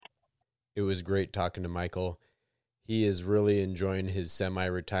It was great talking to Michael. He is really enjoying his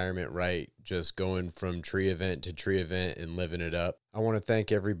semi-retirement, right? Just going from tree event to tree event and living it up. I want to thank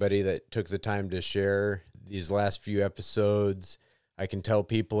everybody that took the time to share these last few episodes. I can tell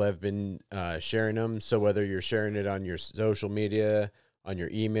people have been sharing them. So whether you're sharing it on your social media, on your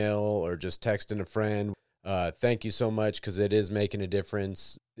email, or just texting a friend, thank you so much, because it is making a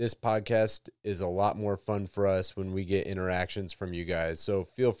difference. This podcast is a lot more fun for us when we get interactions from you guys. So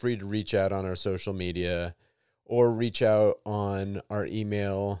feel free to reach out on our social media or reach out on our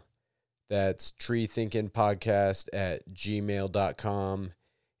email. That's treethinkingpodcast@gmail.com,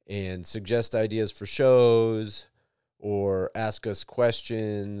 and suggest ideas for shows or ask us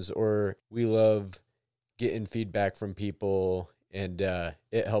questions. Or we love getting feedback from people, and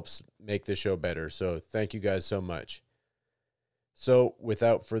it helps make the show better. So thank you guys so much. So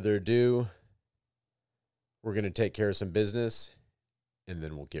without further ado, we're going to take care of some business, and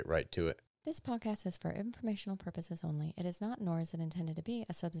then we'll get right to it. This podcast is for informational purposes only. It is not, nor is it intended to be,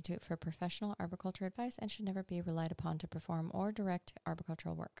 a substitute for professional arboriculture advice and should never be relied upon to perform or direct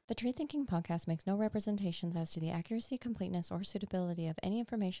arboricultural work. The Tree Thinking Podcast makes no representations as to the accuracy, completeness, or suitability of any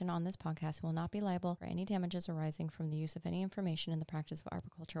information on this podcast and will not be liable for any damages arising from the use of any information in the practice of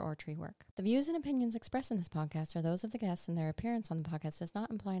arboriculture or tree work. The views and opinions expressed in this podcast are those of the guests, and their appearance on the podcast does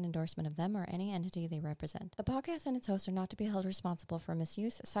not imply an endorsement of them or any entity they represent. The podcast and its hosts are not to be held responsible for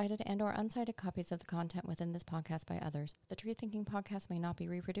misuse, cited, and or uncited copies of the content within this podcast by others. The Tree Thinking Podcast may not be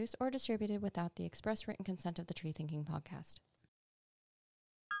reproduced or distributed without the express written consent of the Tree Thinking Podcast.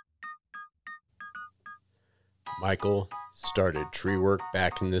 Michael started tree work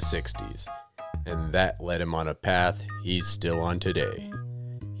back in the 60s, and that led him on a path he's still on today.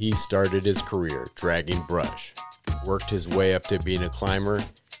 He started his career dragging brush, worked his way up to being a climber,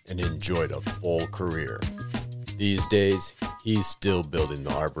 and enjoyed a full career. These days, he's still building the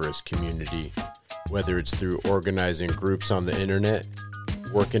arborist community, whether it's through organizing groups on the internet,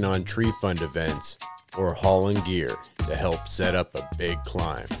 working on tree fund events, or hauling gear to help set up a big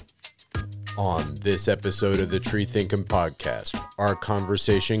climb. On this episode of the Tree Thinking Podcast, our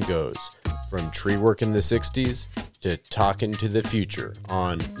conversation goes from tree work in the 60s to talking to the future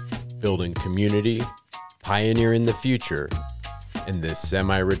on building community, pioneering the future, and the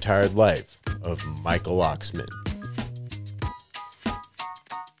semi-retired life of Michael Oxman.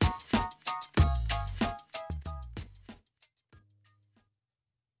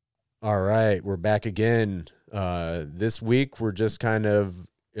 All right, we're back again. This week, we're just kind of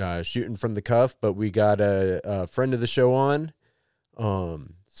shooting from the cuff, but we got a friend of the show on.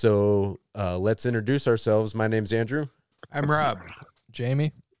 So let's introduce ourselves. My name's Andrew. I'm Rob.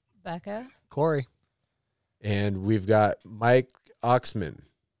 Jamie. Becca. Corey. And we've got Mike Oxman.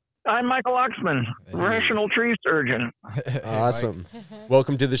 I'm Michael Oxman, professional tree surgeon. Awesome.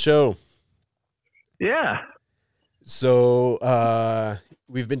 Welcome to the show. Yeah. So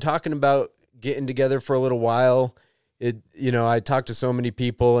we've been talking about getting together for a little while. I talk to so many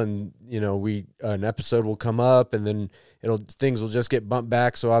people, and an episode will come up, and then things will just get bumped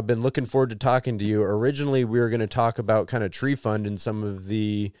back. So I've been looking forward to talking to you. Originally, we were going to talk about kind of Tree Fund and some of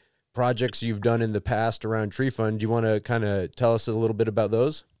the projects you've done in the past around Tree Fund. Do you want to kind of tell us a little bit about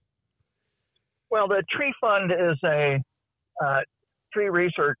those? Well, the Tree Fund is a tree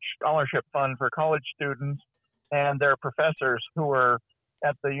research scholarship fund for college students and their professors who are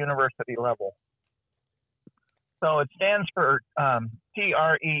at the university level. So it stands for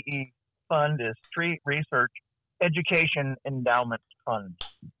TREE Fund, is Tree Research Education Endowment Fund.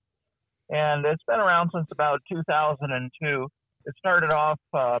 And it's been around since about 2002. It started off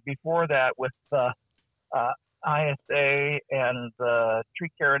before that with the ISA and the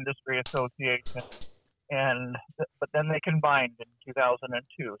Tree Care Industry Association, but then they combined in 2002.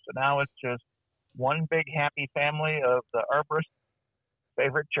 So now it's just one big happy family of the arborist's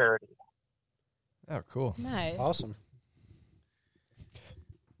favorite charity. Oh, cool. Nice. Awesome.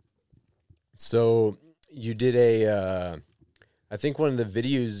 So you did I think one of the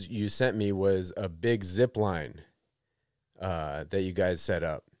videos you sent me was a big zip line that you guys set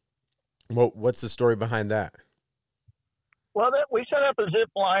up. What's the story behind that? Well, we set up a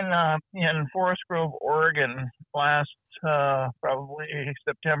zip line in Forest Grove, Oregon last probably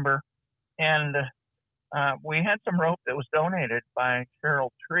September. And we had some rope that was donated by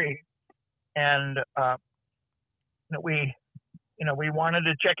Cheryl Tree. And we wanted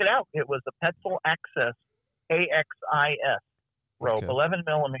to check it out. It was a Petzl Access AXIS rope, Okay. 11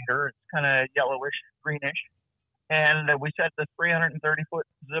 millimeter. It's kind of yellowish, greenish. And we set the 330-foot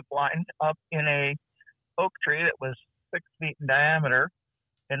zip line up in a oak tree that was 6 feet in diameter.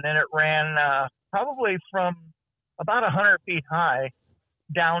 And then it ran probably from about 100 feet high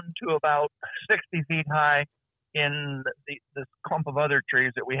down to about 60 feet high in this clump of other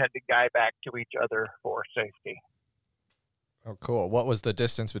trees that we had to guy back to each other for safety. Oh, cool. What was the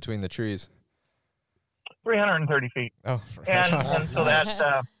distance between the trees? 330 feet. Oh, And so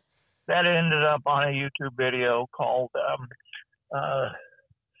that ended up on a YouTube video called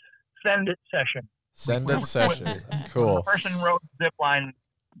Send It Session. Send It Session. Cool. The person who wrote zip line,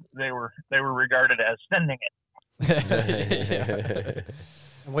 they were regarded as sending it.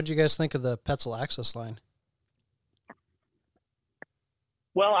 And what did you guys think of the Petzl Access line?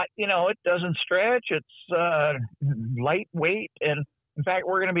 Well, it doesn't stretch. It's lightweight, and in fact,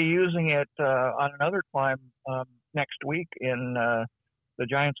 we're going to be using it on another climb next week in the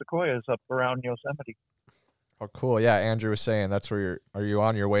giant sequoias up around Yosemite. Oh, cool. Yeah, Andrew was saying that's where are you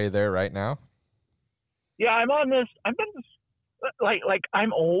on your way there right now? Yeah, I'm on this. I've been like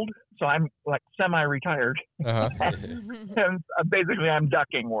I'm old, so I'm like semi-retired. Uh-huh. And basically, I'm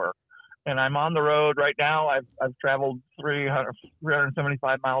ducking work. And I'm on the road right now. I've traveled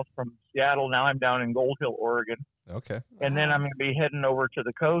 375 miles from Seattle. Now I'm down in Gold Hill, Oregon. Okay. And then I'm going to be heading over to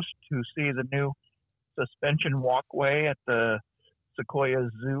the coast to see the new suspension walkway at the Sequoia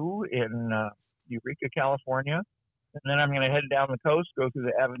Zoo in Eureka, California. And then I'm going to head down the coast, go through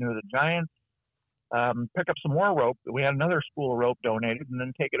the Avenue of the Giants, pick up some more rope. We had another spool of rope donated, and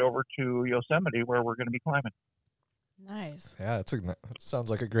then take it over to Yosemite where we're going to be climbing. Nice. Yeah, that sounds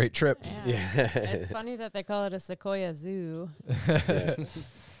like a great trip. Yeah. It's funny that they call it a Sequoia Zoo. Yeah.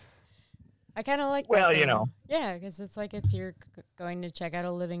 I kind of like that. Well, Yeah, because it's like you're going to check out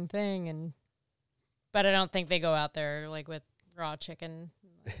a living thing, but I don't think they go out there like with raw chicken.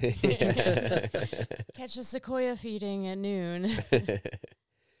 Catch a sequoia feeding at noon.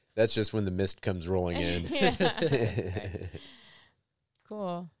 That's just when the mist comes rolling in.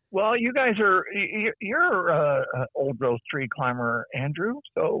 Cool. Well, you guys you're an old growth tree climber, Andrew.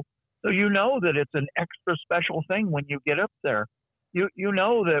 So you know that it's an extra special thing when you get up there. You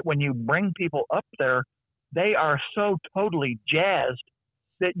know that when you bring people up there, they are so totally jazzed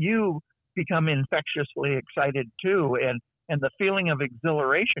that you become infectiously excited too, and the feeling of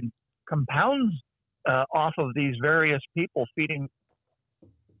exhilaration compounds off of these various people feeding.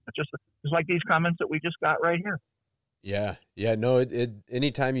 Just like these comments that we just got right here. Yeah. No, it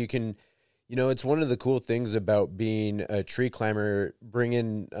anytime you can, it's one of the cool things about being a tree climber,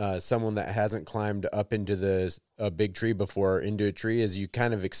 bringing someone that hasn't climbed up into a big tree before into a tree, is you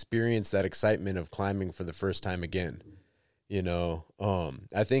kind of experience that excitement of climbing for the first time again.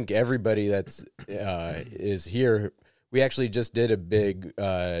 I think everybody that's is here, we actually just did a big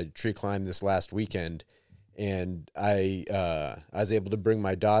tree climb this last weekend, and I was able to bring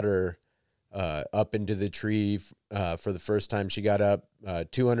my daughter up into the tree for the first time. She got up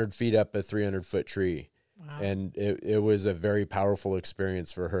 200 feet up a 300-foot tree. Wow. And it was a very powerful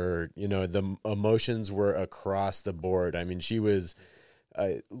experience for her. The emotions were across the board. I mean, she was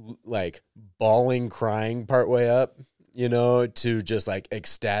like bawling, crying partway up, to just like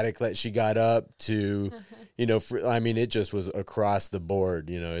ecstatic that she got up to, it just was across the board.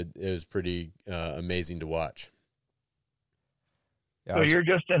 It was pretty amazing to watch. Yeah, so you're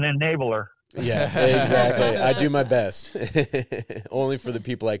just an enabler. Yeah, exactly. I do my best. Only for the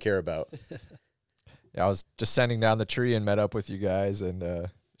people I care about. Yeah, I was descending down the tree and met up with you guys, and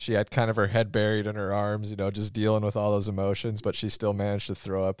she had kind of her head buried in her arms, just dealing with all those emotions, but she still managed to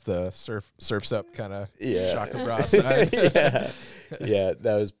throw up the surf's up kind of Shaka Bra side. Yeah,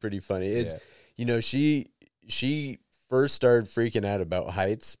 that was pretty funny. It's she first started freaking out about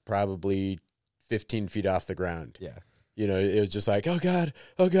heights probably 15 feet off the ground. Yeah. It was just like, oh God,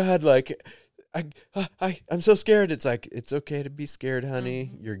 like I'm so scared. It's like, it's okay to be scared, honey.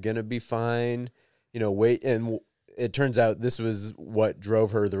 Mm-hmm. You're going to be fine. Wait. And it turns out this was what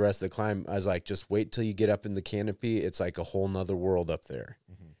drove her the rest of the climb. I was like, just wait till you get up in the canopy. It's like a whole nother world up there,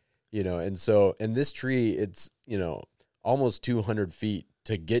 and this tree, it's, almost 200 feet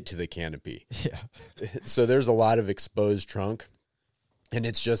to get to the canopy. Yeah. So there's a lot of exposed trunk, and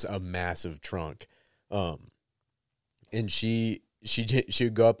it's just a massive trunk. And she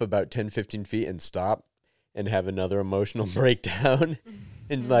would go up about 10, 15 feet and stop and have another emotional breakdown.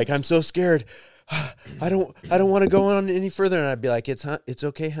 And like, I'm so scared. I don't want to go on any further. And I'd be like, it's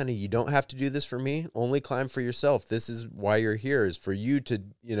okay, honey. You don't have to do this for me. Only climb for yourself. This is why you're here, is for you to,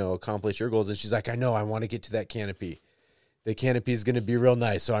 accomplish your goals. And she's like, I know, I want to get to that canopy. The canopy is going to be real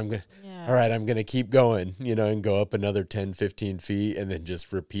nice. So I'm going to, all right, I'm going to keep going, and go up another 10, 15 feet and then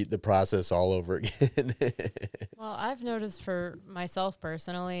just repeat the process all over again. Well, I've noticed for myself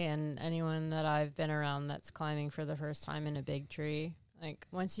personally, and anyone that I've been around that's climbing for the first time in a big tree, like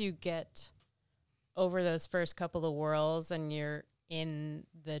once you get over those first couple of whirls and you're in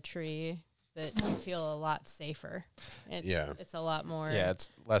the tree that you feel a lot safer. It's a lot more. Yeah, it's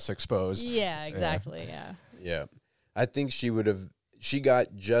less exposed. Yeah, exactly. Yeah. I think she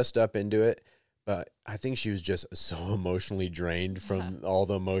got just up into it, but I think she was just so emotionally drained from all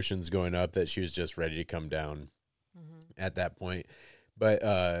the emotions going up that she was just ready to come down at that point. But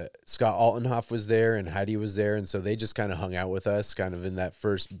Scott Altenhoff was there and Heidi was there, and so they just kind of hung out with us kind of in that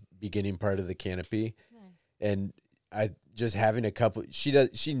first beginning part of the canopy. Nice. And I just having a couple,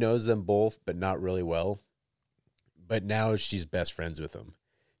 she knows them both, but not really well. But now she's best friends with them.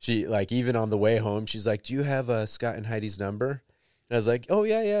 She, like, even on the way home, she's like, "Do you have Scott and Heidi's number?" And I was like, "Oh,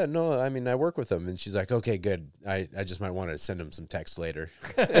 yeah. No, I mean, I work with them." And she's like, "Okay, good. I just might want to send them some text later."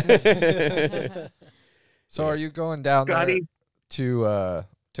 So are you going down Scotty? there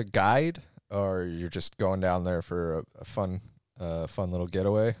to guide, or you're just going down there for a fun little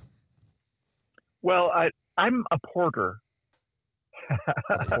getaway? Well, I'm a porter.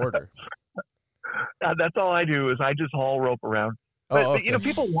 A porter. That's all I do is I just haul rope around. Oh, But, okay. you know,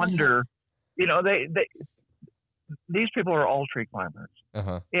 people wonder, you know, these people are all tree climbers.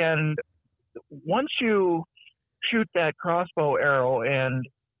 Uh-huh. And once you shoot that crossbow arrow and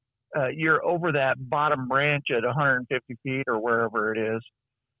you're over that bottom branch at 150 feet or wherever it is,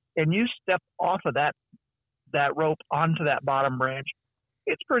 and you step off of that rope onto that bottom branch,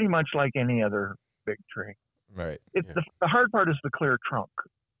 it's pretty much like any other big tree. Right. It's Yeah. the hard part is the clear trunk.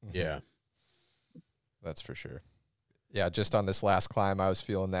 Yeah. That's for sure. Yeah, just on this last climb, I was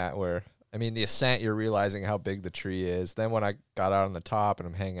feeling that where, I mean, the ascent, you're realizing how big the tree is. Then when I got out on the top and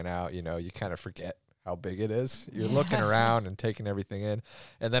I'm hanging out, you know, you kind of forget how big it is. You're looking around and taking everything in.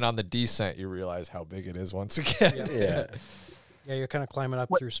 And then on the descent, you realize how big it is once again. Yeah. Yeah, you're kind of climbing up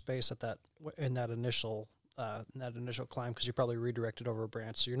through space in that initial climb because you probably redirected over a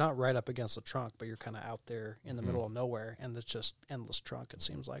branch. So you're not right up against the trunk, but you're kind of out there in the middle of nowhere, and it's just endless trunk. It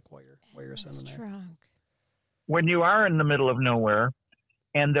seems like while you're ascending there. Trunk. When you are in the middle of nowhere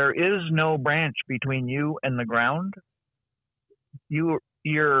and there is no branch between you and the ground, your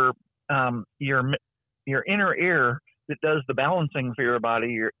inner ear that does the balancing for your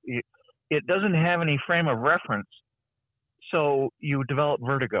body, it doesn't have any frame of reference, so you develop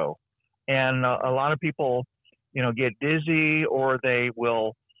vertigo. And a lot of people, you know, get dizzy, or they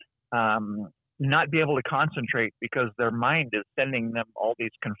will not be able to concentrate because their mind is sending them all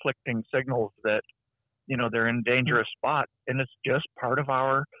these conflicting signals that, you know, they're in a dangerous spot. And it's just part of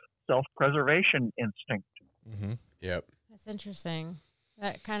our self-preservation instinct. Mm-hmm. Yep. That's interesting.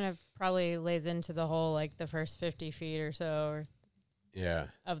 That kind of probably lays into the whole, like, the first 50 feet or so Yeah.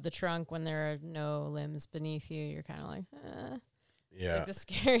 of the trunk when there are no limbs beneath you. You're kind of like, Yeah. like the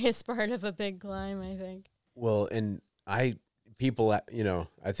scariest part of a big climb, I think. Well, and people, you know,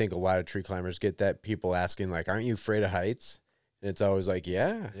 I think a lot of tree climbers get that. People asking, like, "Aren't you afraid of heights?" And it's always like,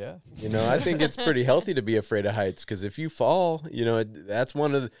 yeah. You know, I think it's pretty healthy to be afraid of heights, because if you fall, you know, that's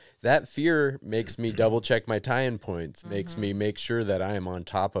that fear makes me double check my tie-in points, makes me make sure that I am on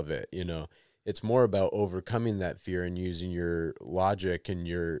top of it. You know, it's more about overcoming that fear and using your logic and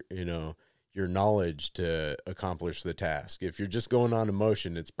your knowledge to accomplish the task. If you're just going on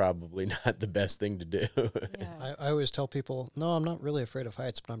emotion, it's probably not the best thing to do. Yeah. I always tell people, no, I'm not really afraid of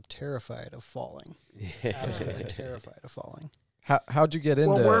heights, but I'm terrified of falling. Absolutely terrified of falling. How'd you get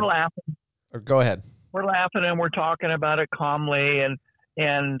into? Well, we're laughing. Or go ahead. We're laughing and we're talking about it calmly,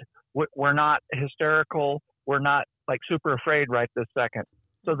 and we're not hysterical. We're not like super afraid right this second.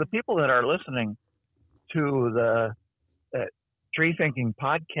 So the people that are listening to the Tree Thinking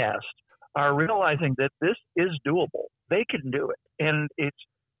podcast are realizing that this is doable. They can do it, and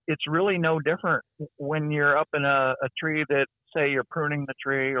it's really no different when you're up in a tree that, say, you're pruning the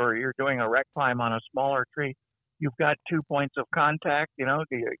tree or you're doing a rec climb on a smaller tree. You've got 2 points of contact, you know,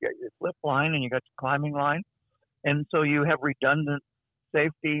 you got your flip line and you got your climbing line. And so you have redundant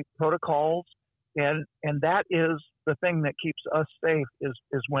safety protocols. And that is the thing that keeps us safe is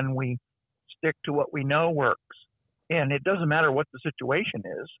when we stick to what we know works. And it doesn't matter what the situation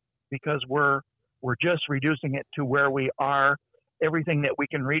is, because we're just reducing it to where we are. Everything that we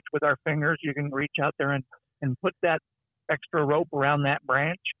can reach with our fingers, you can reach out there and put that extra rope around that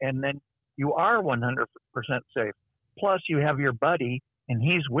branch, and then you are 100% safe. Plus, you have your buddy, and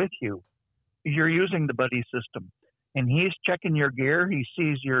he's with you. You're using the buddy system, and he's checking your gear. He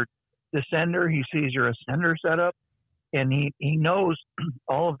sees your descender. He sees your ascender setup, and he knows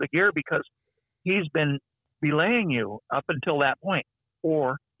all of the gear because he's been belaying you up until that point,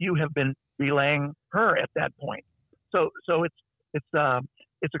 or you have been belaying her at that point. So it's a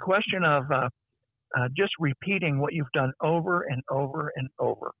question of just repeating what you've done over and over and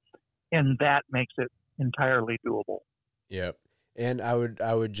over. And that makes it entirely doable. Yep. And I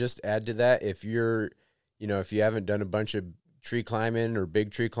would just add to that, if you're, if you haven't done a bunch of tree climbing or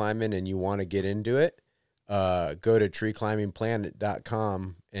big tree climbing and you want to get into it, go to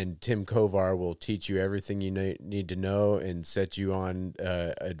treeclimbingplanet.com and Tim Kovar will teach you everything you need to know and set you on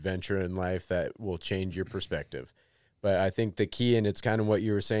adventure in life that will change your perspective. But I think the key, and it's kind of what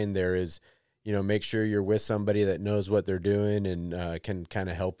you were saying there, is, make sure you're with somebody that knows what they're doing and can kind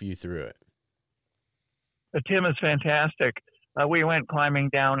of help you through it. Tim is fantastic. We went climbing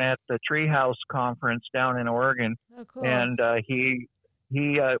down at the Treehouse Conference down in Oregon, Oh, cool. and he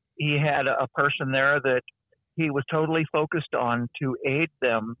had a person there that he was totally focused on to aid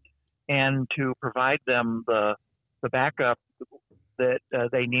them and to provide them the backup that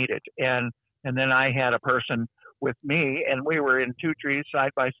they needed. And then I had a person with me, and we were in two trees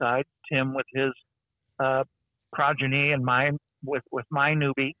side by side. Tim with his progeny and mine with my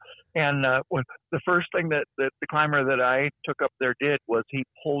newbie. And the first thing that the climber that I took up there did was he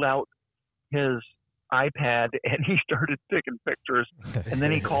pulled out his iPad and he started taking pictures, and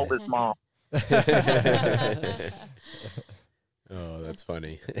then he called his mom. Oh, that's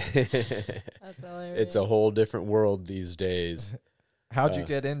funny. That's hilarious. It's a whole different world these days. How'd you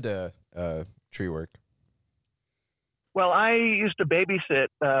get into tree work? Well, I used to babysit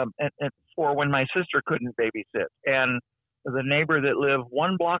for when my sister couldn't babysit, and the neighbor that lived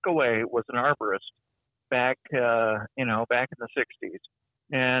one block away was an arborist back in the 60s.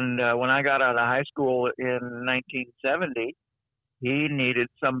 And when I got out of high school in 1970, he needed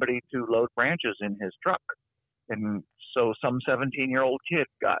somebody to load branches in his truck. And so some 17-year-old kid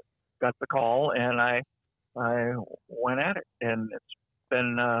got the call, and I went at it. And it's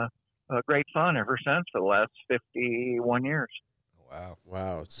been great fun ever since for the last 51 years.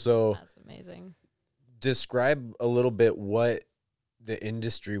 Wow. So That's amazing. describe a little bit what the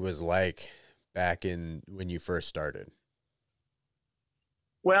industry was like back in when you first started.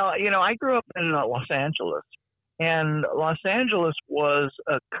 Well, I grew up in Los Angeles, and Los Angeles was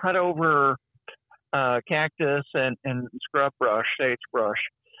a cutover cactus and scrub brush, sagebrush,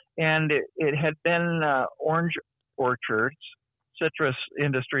 and it had been orange orchards. Citrus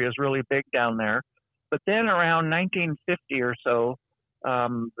industry is really big down there. But then around 1950 or so,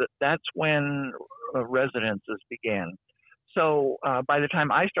 that's when residences began. So by the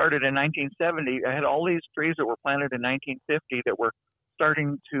time I started in 1970, I had all these trees that were planted in 1950 that were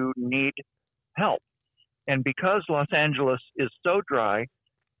starting to need help. And because Los Angeles is so dry,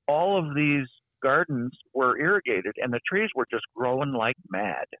 all of these gardens were irrigated and the trees were just growing like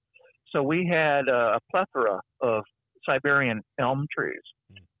mad. So we had a plethora of Siberian elm trees.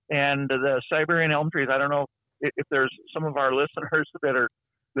 And the Siberian elm trees, I don't know if there's some of our listeners that are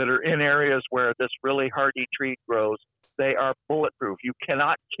in areas where this really hardy tree grows. They are bulletproof. You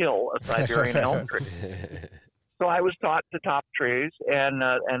cannot kill a Siberian elm tree. So I was taught to top trees, and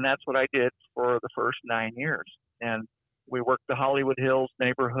that's what I did for the first 9 years. And we worked the Hollywood Hills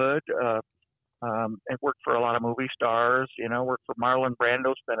neighborhood. And worked for a lot of movie stars. Worked for Marlon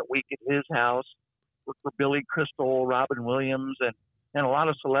Brando. Spent a week at his house. Worked for Billy Crystal, Robin Williams, and a lot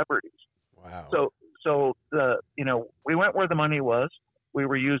of celebrities. Wow. So we went where the money was. We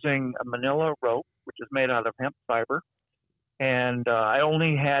were using a manila rope, which is made out of hemp fiber. And I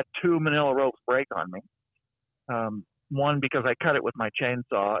only had 2 manila ropes break on me. One because I cut it with my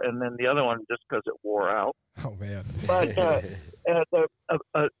chainsaw, and then the other one just because it wore out. Oh, man. But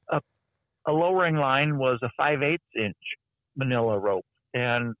a lowering line was a 5/8 inch manila rope.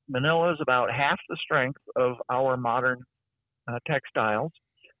 And manila is about half the strength of our modern textiles.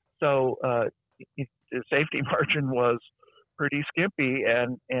 So the safety margin was pretty skimpy,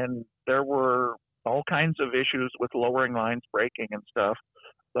 and there were all kinds of issues with lowering lines breaking and stuff.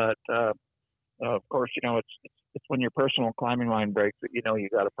 But of course, it's when your personal climbing line breaks that you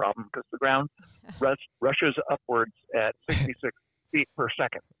got a problem, because the ground rushes upwards at 66 feet per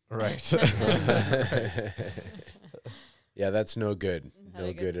second. Right. Yeah, that's no good.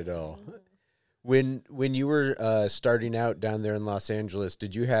 No good at all. When you were starting out down there in Los Angeles,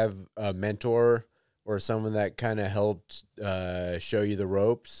 did you have a mentor or someone that kind of helped show you the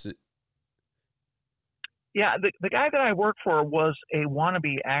ropes? Yeah, the guy that I worked for was a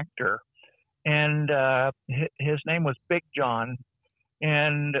wannabe actor, and his name was Big John,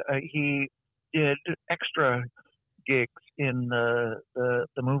 and he did extra gigs in the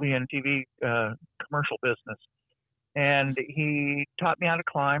movie and TV commercial business, and he taught me how to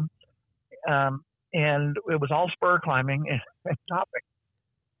climb, and it was all spur climbing and topping.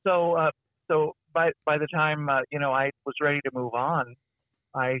 So by the time I was ready to move on,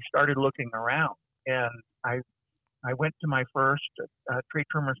 I started looking around, and I went to my first tree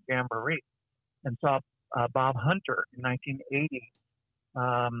trimmers jamboree and saw Bob Hunter in 1980,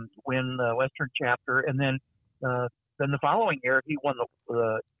 win the Western chapter, and then the following year he won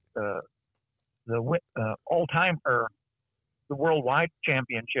the all-time or the worldwide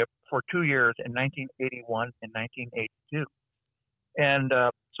championship for 2 years in 1981 and 1982, and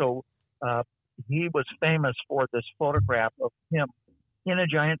so he was famous for this photograph of him in a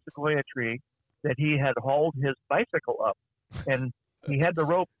giant sequoia tree that he had hauled his bicycle up, and he had the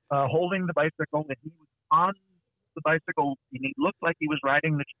rope holding the bicycle, and he was on the bicycle, and he looked like he was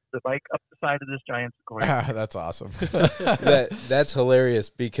riding the bike up the side of this giant sequoia. That's awesome. That's hilarious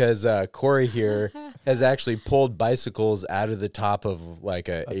because Corey here has actually pulled bicycles out of the top of like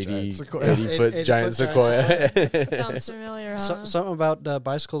a 80-foot giant sequoia. Sounds familiar, huh? Something about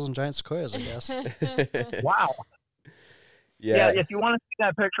bicycles and giant sequoias, I guess. Wow. Yeah, if you want to see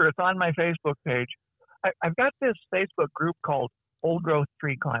that picture, it's on my Facebook page. I've got this Facebook group called Old Growth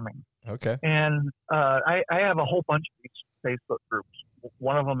Tree Climbing. Okay. And I have a whole bunch of these Facebook groups.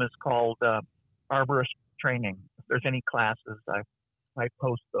 One of them is called Arborist Training. If there's any classes, I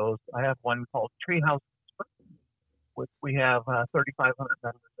post those. I have one called Treehouse, which we have 3,500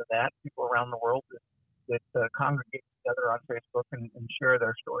 members of that, people around the world that congregate together on Facebook and share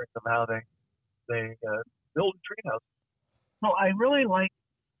their stories of how they build treehouse. So I really like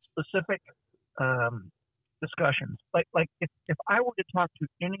specific discussions. Like if I were to talk to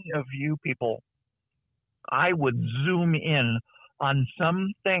any of you people, I would zoom in on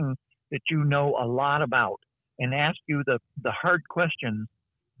something that you know a lot about and ask you the hard questions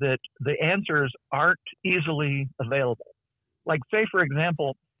that the answers aren't easily available. Like say, for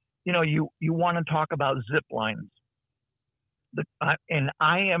example, you want to talk about zip lines. And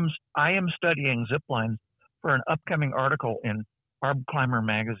I am studying zip lines for an upcoming article in Arb Climber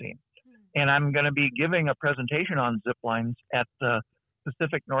magazine. And I'm going to be giving a presentation on zip lines at the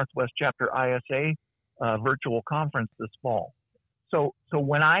Pacific Northwest Chapter ISA virtual conference this fall. So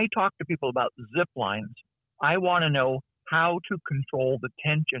when I talk to people about zip lines, I want to know how to control the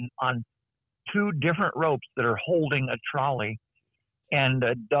tension on two different ropes that are holding a trolley and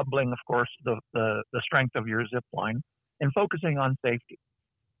doubling, of course, the strength of your zip line and focusing on safety.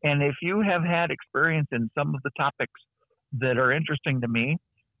 And if you have had experience in some of the topics that are interesting to me,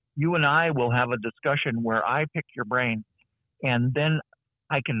 you and I will have a discussion where I pick your brain and then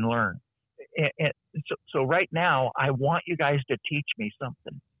I can learn. So right now, I want you guys to teach me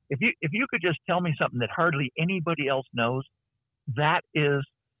something. If you could just tell me something that hardly anybody else knows, that is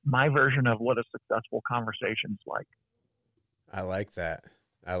my version of what a successful conversation's like. I like that.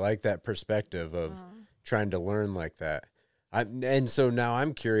 I like that perspective of trying to learn like that. And so now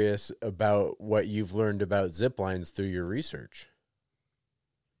I'm curious about what you've learned about zip lines through your research.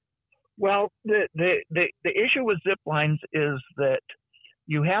 Well, the issue with zip lines is that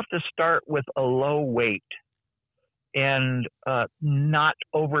you have to start with a low weight and not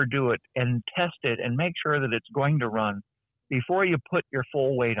overdo it and test it and make sure that it's going to run before you put your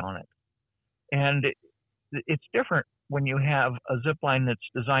full weight on it. And it's different when you have a zip line that's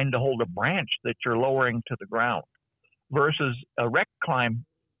designed to hold a branch that you're lowering to the ground versus a wreck climb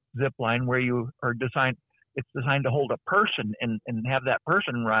zip line where it's designed to hold a person and have that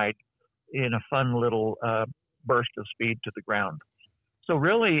person ride in a fun little burst of speed to the ground. So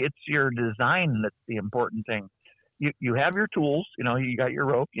really it's your design that's the important thing. You have your tools, you got your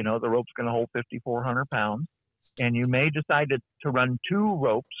rope, the rope's going to hold 5,400 pounds, and you may decide to run two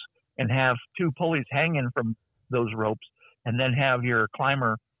ropes and have two pulleys hanging from those ropes and then have your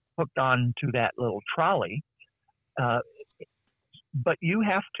climber hooked on to that little trolley. But you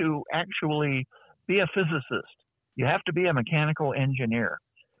have to actually be a physicist. You have to be a mechanical engineer.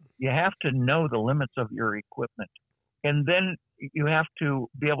 You have to know the limits of your equipment. And then you have to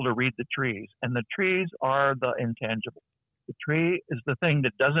be able to read the trees. And the trees are the intangible. The tree is the thing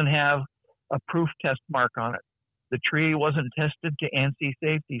that doesn't have a proof test mark on it. The tree wasn't tested to ANSI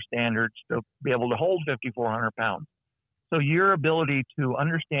safety standards to be able to hold 5,400 pounds. So your ability to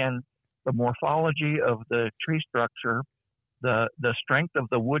understand the morphology of the tree structure, the strength of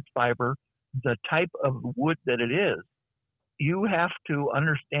the wood fiber, the type of wood that it is, you have to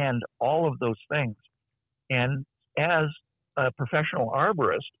understand all of those things. And as a professional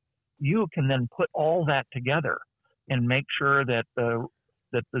arborist, you can then put all that together and make sure that the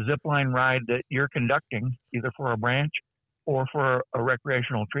zip line ride that you're conducting, either for a branch or for a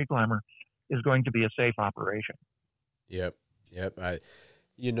recreational tree climber, is going to be a safe operation. Yep.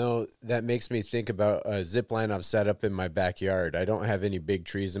 That makes me think about a zip line I've set up in my backyard. I don't have any big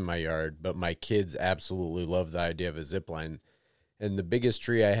trees in my yard, but my kids absolutely love the idea of a zip line. And the biggest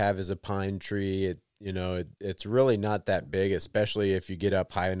tree I have is a pine tree. it's really not that big, especially if you get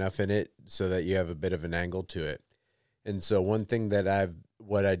up high enough in it so that you have a bit of an angle to it. And so one thing that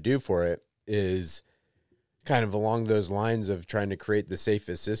what I do for it is kind of along those lines of trying to create the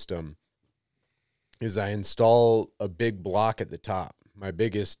safest system is I install a big block at the top, my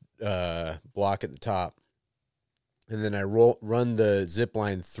biggest block at the top. And then I run the zip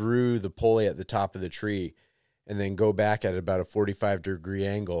line through the pulley at the top of the tree and then go back at about a 45-degree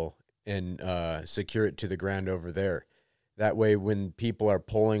angle and secure it to the ground over there. That way, when people are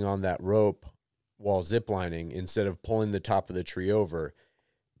pulling on that rope while ziplining, instead of pulling the top of the tree over,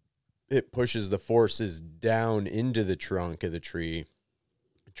 it pushes the forces down into the trunk of the tree,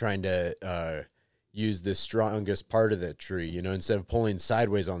 trying to use the strongest part of that tree. Instead of pulling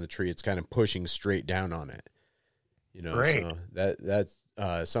sideways on the tree, it's kind of pushing straight down on it. Great. So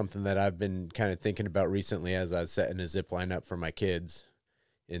that's something that I've been kind of thinking about recently as I was setting a zip line up for my kids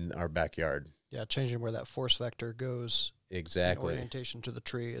in our backyard. Yeah, changing where that force vector goes. Exactly. Orientation to the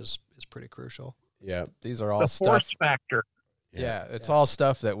tree is pretty crucial. Yeah. These are all The stuff. force factor. Yeah, it's all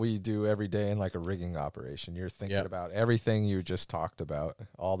stuff that we do every day in like a rigging operation. You're thinking Yep. about everything you just talked about,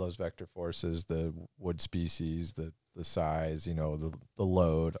 all those vector forces, the wood species, the size, the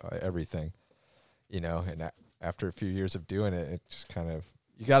load, everything, and after a few years of doing it, it just kind of,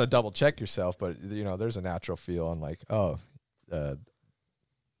 you got to double check yourself, but there's a natural feel on like,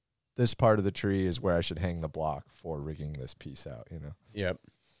 this part of the tree is where I should hang the block for rigging this piece out, Yep.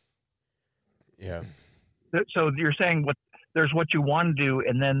 Yeah. So you're saying there's what you want to do,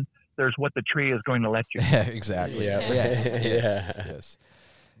 and then there's what the tree is going to let you do. Yeah, exactly. Yeah. Yes. Yeah. Yes.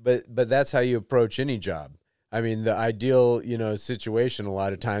 But that's how you approach any job. I mean, the ideal, situation a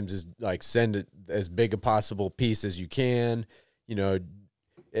lot of times is like send it as big a possible piece as you can.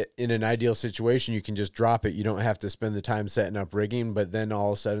 In an ideal situation, you can just drop it. You don't have to spend the time setting up rigging, but then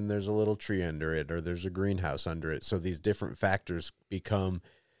all of a sudden there's a little tree under it or there's a greenhouse under it. So these different factors become,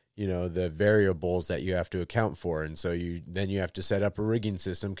 the variables that you have to account for. And so you have to set up a rigging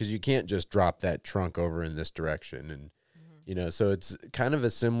system because you can't just drop that trunk over in this direction. And, so it's kind of a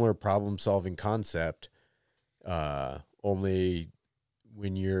similar problem solving concept. Only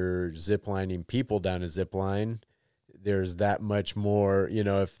when you're ziplining people down a zip line, there's that much more, if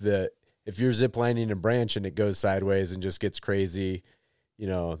you're ziplining a branch and it goes sideways and just gets crazy,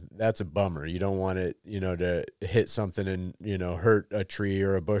 that's a bummer. You don't want it, to hit something and, hurt a tree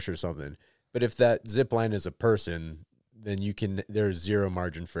or a bush or something. But if that zip line is a person, then there's zero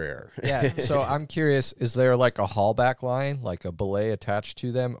margin for error. Yeah. So I'm curious, is there like a haulback line, like a belay attached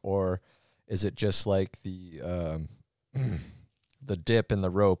to them, or is it just like the dip in the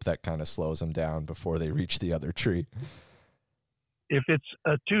rope that kind of slows them down before they reach the other tree? If it's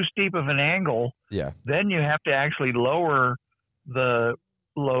too steep of an angle, Yeah. then you have to actually lower the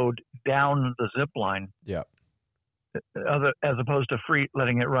load down the zip line. Yeah. As opposed to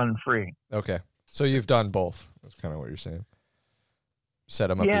letting it run free. Okay. So you've done both. That's kind of what you're saying. Set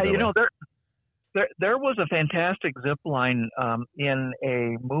them up. Yeah, either way. there was a fantastic zip line in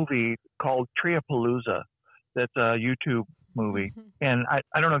a movie called Treepalooza. That's a YouTube movie. And I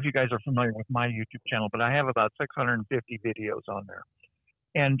don't know if you guys are familiar with my YouTube channel, but I have about 650 videos on there.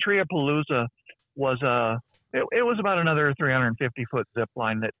 And Treepalooza was it was about another 350-foot zip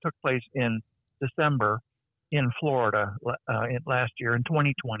line that took place in December in Florida last year in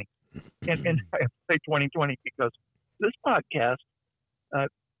 2020. And I say 2020 because this podcast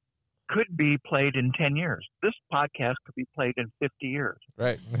could be played in 10 years. This podcast could be played in 50 years.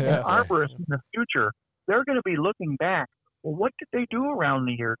 Right. And Yeah. arborists in the future, they're going to be looking back. Well, what did they do around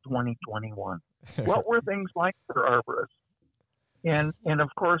the year 2021? What were things like for arborists? And of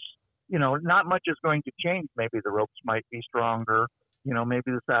course, not much is going to change. Maybe the ropes might be stronger. Maybe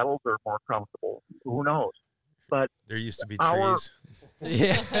the saddles are more comfortable. Who knows? But There used to be Our- trees.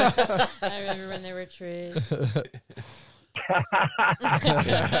 Yeah. I remember when there were trees.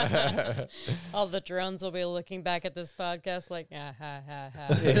 All the drones will be looking back at this podcast like, ah, ha, ha,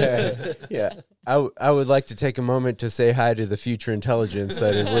 ha. Yeah. I would like to take a moment to say hi to the future intelligence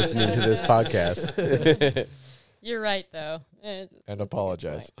that is listening to this podcast. You're right, though. It's a good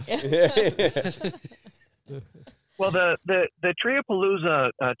apologize. point. well, the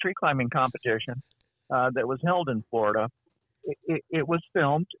Treepalooza tree climbing competition that was held in Florida, it was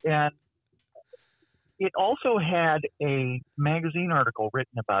filmed, and it also had a magazine article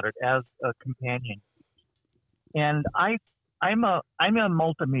written about it as a companion. And I'm a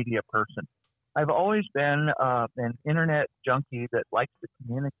multimedia person. I've always been an internet junkie that likes to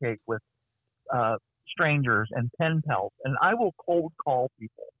communicate with strangers and pen pals, and I will cold call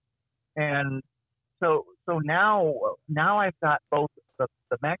people. And so now I've got both the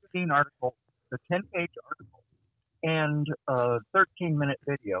magazine article a 10-page article and a 13-minute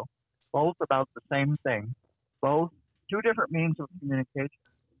video, both about the same thing, both two different means of communication,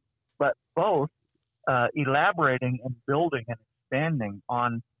 but both elaborating and building and expanding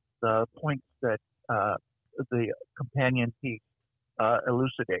on the points that the companion piece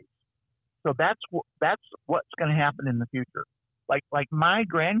elucidates. So that's what's going to happen in the future. Like my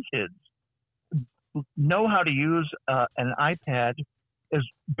grandkids know how to use an iPad is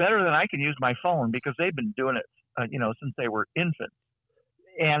better than I can use my phone because they've been doing it, since they were infants.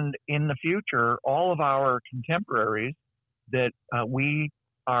 And in the future, all of our contemporaries that we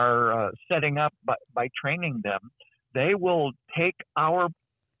are setting up by training them, they will take our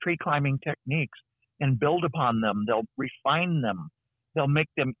tree climbing techniques and build upon them. They'll refine them. They'll make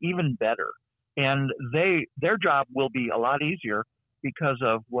them even better. And their job will be a lot easier because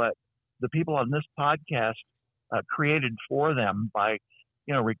of what the people on this podcast created for them by,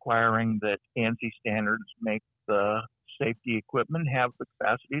 requiring that ANSI standards make the safety equipment have the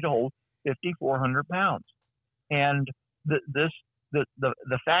capacity to hold 5,400 pounds. And the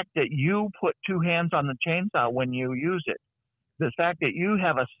fact that you put two hands on the chainsaw when you use it, the fact that you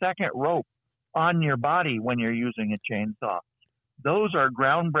have a second rope on your body when you're using a chainsaw, those are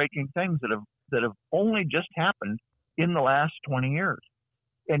groundbreaking things that have only just happened in the last 20 years.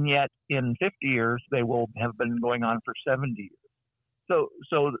 And yet in 50 years, they will have been going on for 70 years. So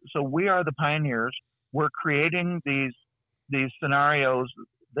we are the pioneers. We're creating these scenarios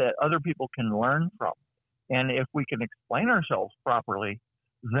that other people can learn from. And if we can explain ourselves properly,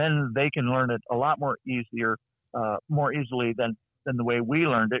 then they can learn it a lot more easily than the way we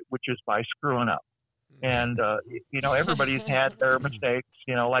learned it, which is by screwing up. And, everybody's had their mistakes,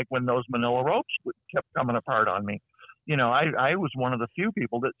 like when those manila ropes kept coming apart on me. I was one of the few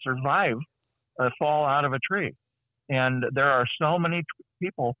people that survived a fall out of a tree. And there are so many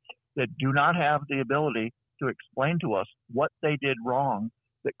people that do not have the ability to explain to us what they did wrong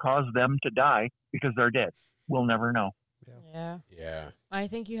that caused them to die because they're dead. We'll never know. Yeah. I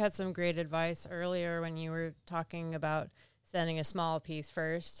think you had some great advice earlier when you were talking about sending a small piece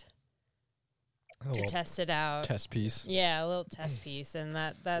first to test it out. Test piece. Yeah, a little test piece. And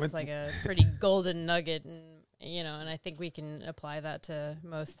that's like a pretty golden nugget. And I think we can apply that to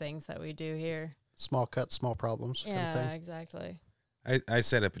most things that we do here. Small cuts, small problems kind of thing. Yeah, exactly. I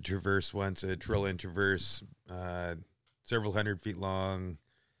set up a traverse once, a Trillian traverse, several hundred feet long,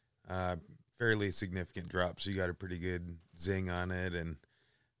 fairly significant drop, so you got a pretty good zing on it.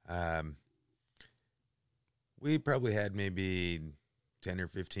 And we probably had maybe 10 or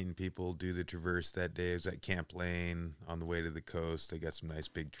 15 people do the traverse that day. It was at Camp Lane on the way to the coast. They got some nice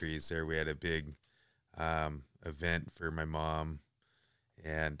big trees there. We had a big event for my mom.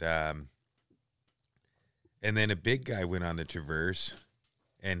 And then a big guy went on the traverse,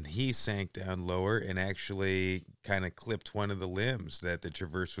 and he sank down lower and actually kind of clipped one of the limbs that the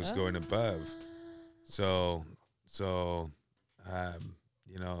traverse was going above. So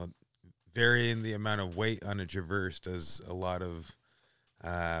varying the amount of weight on a traverse does a lot of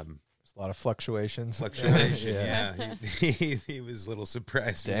There's a lot of fluctuations. Yeah. He was a little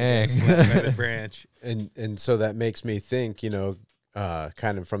surprised. Dang. By the branch. And so that makes me think,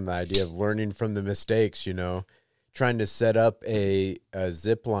 kind of from the idea of learning from the mistakes, trying to set up a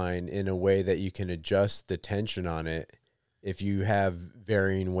zip line in a way that you can adjust the tension on it if you have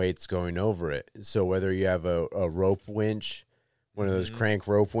varying weights going over it. So whether you have a rope winch, one of those crank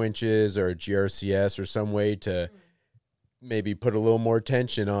rope winches, or a GRCS, or some way to maybe put a little more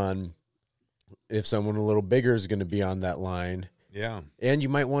tension on if someone a little bigger is going to be on that line. Yeah. And you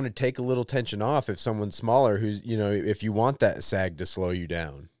might want to take a little tension off if someone's smaller, who's, if you want that sag to slow you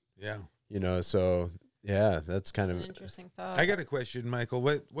down. Yeah. So yeah, that's kind of an interesting thought. I got a question, Michael.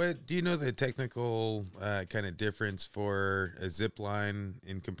 What do you know the technical kind of difference for a zip line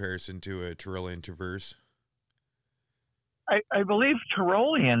in comparison to a Trillian traverse? I believe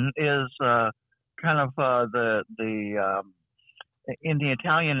Tyrolean is kind of the in the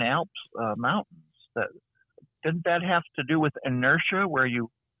Italian Alps mountains. Didn't that have to do with inertia, where you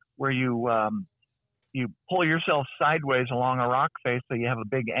pull yourself sideways along a rock face so you have a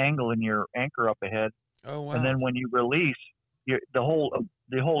big angle in your anchor up ahead? Oh wow! And then when you release, the whole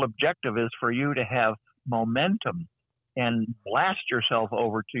objective is for you to have momentum and blast yourself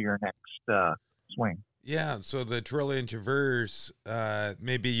over to your next swing. Yeah, so the Trillian traverse,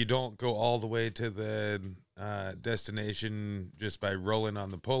 maybe you don't go all the way to the destination just by rolling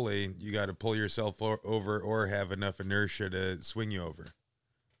on the pulley. You got to pull yourself over or have enough inertia to swing you over.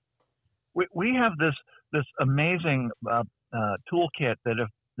 We have this amazing toolkit that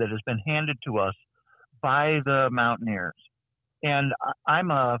has been handed to us by the mountaineers, And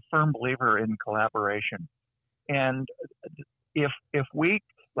I'm a firm believer in collaboration. And if we,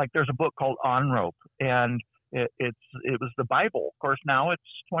 like, there's a book called On Rope, and it was the Bible. Of course, now it's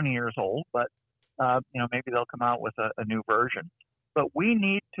 20 years old, but maybe they'll come out with a new version. But we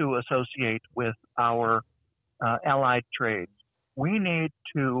need to associate with our allied trades. We need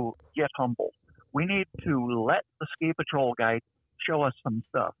to get humble. We need to let the ski patrol guide show us some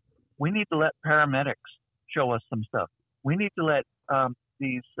stuff. We need to let paramedics show us some stuff. We need to let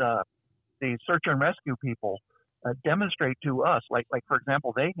these search and rescue people demonstrate to us. Like for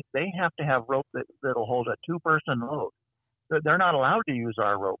example, they have to have rope that'll hold a 2-person load. They're not allowed to use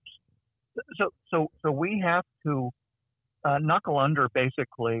our ropes. So we have to knuckle under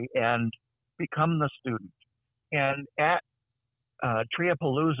basically and become the student. And at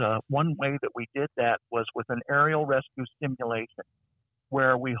Treepalooza, one way that we did that was with an aerial rescue simulation,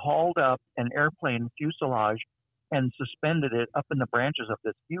 where we hauled up an airplane fuselage and suspended it up in the branches of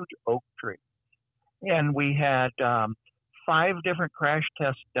this huge oak tree. And we had 5 different crash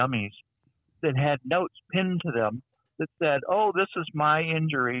test dummies that had notes pinned to them that said, "Oh, this is my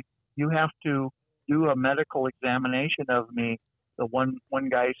injury. You have to do a medical examination of me." The one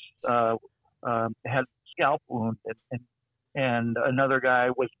guy had scalp wound, and another guy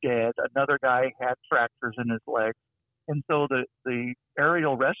was dead. Another guy had fractures in his leg. And so the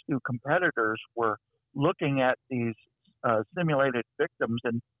aerial rescue competitors were looking at these simulated victims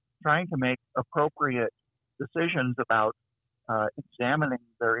and trying to make appropriate decisions about examining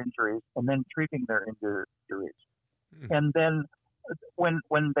their injuries and then treating their injuries. And then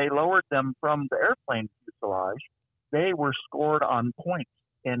when they lowered them from the airplane fuselage, they were scored on points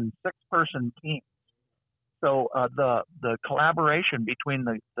in 6-person teams. So the collaboration between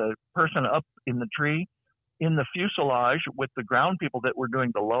the person up in the tree, in the fuselage with the ground people that were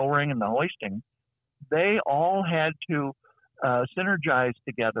doing the lowering and the hoisting, they all had to synergize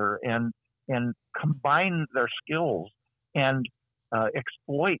together and combine their skills and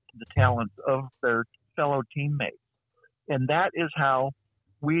exploit the talents of their fellow teammates. And that is how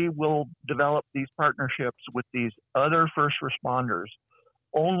we will develop these partnerships with these other first responders,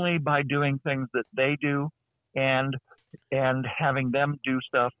 only by doing things that they do and having them do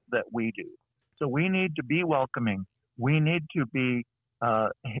stuff that we do. So we need to be welcoming. We need to be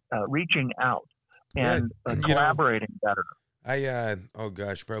reaching out and collaborating better.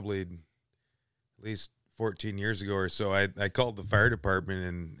 Probably at least 14 years ago or so, I called the fire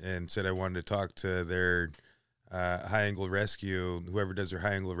department and said I wanted to talk to their high angle rescue, whoever does their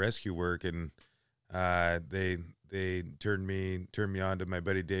high angle rescue work, and they turned me on to my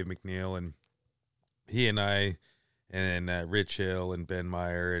buddy Dave McNeil, and he and I and Rich Hill and Ben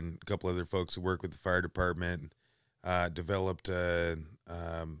Meyer and a couple other folks who work with the fire department developed an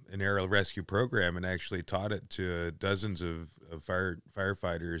aerial rescue program and actually taught it to dozens of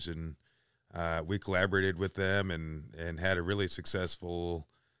firefighters, and we collaborated with them and had a really successful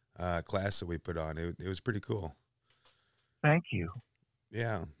class that we put on. It was pretty cool. Thank you.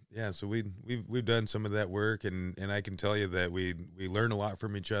 Yeah. So we've done some of that work, and I can tell you that we learn a lot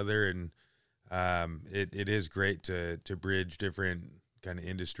from each other, and it is great to bridge different kind of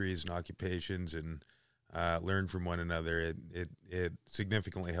industries and occupations and learn from one another. It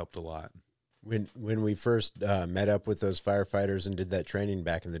significantly helped a lot. When we first met up with those firefighters and did that training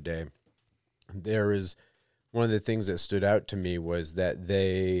back in the day, there is one of the things that stood out to me was that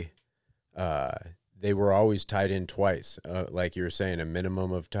they were always tied in twice, like you were saying, a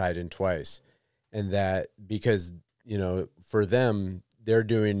minimum of tied in twice, and that because for them, they're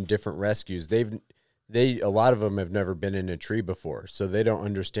doing different rescues. A lot of them have never been in a tree before, so they don't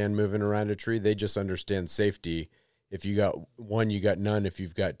understand moving around a tree. They just understand safety. If you got one, you got none. If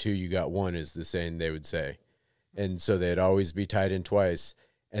you've got two, you got one, is the saying they would say. And so they'd always be tied in twice.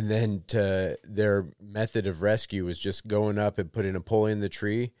 And then their method of rescue was just going up and putting a pulley in the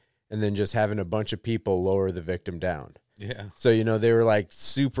tree and then just having a bunch of people lower the victim down. Yeah. So, they were like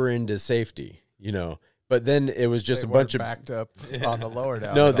super into safety, But then it was just a bunch of backed up on the lower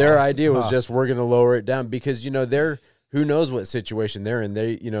down. No, their idea was just we're going to lower it down because they're who knows what situation they're in.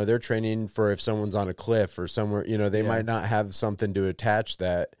 They're training for if someone's on a cliff or somewhere. They might not have something to attach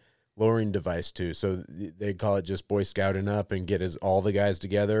that lowering device to, so they call it just Boy Scouting up and get all the guys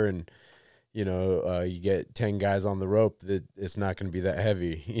together, and you get 10 guys on the rope. That it's not going to be that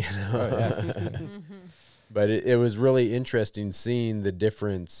heavy, But it was really interesting seeing the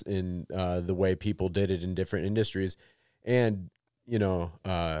difference in the way people did it in different industries. And,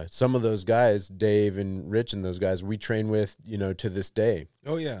 some of those guys, Dave and Rich and those guys, we train with, to this day.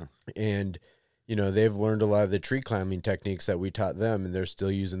 Oh, yeah. And, they've learned a lot of the tree climbing techniques that we taught them, and they're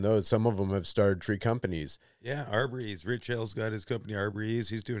still using those. Some of them have started tree companies. Yeah, Arbor-Ease. Rich Hill's got his company, Arbor-Ease.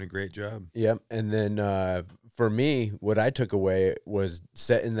 He's doing a great job. Yep. And then for me, what I took away was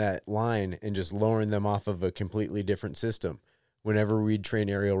setting that line and just lowering them off of a completely different system. Whenever we'd train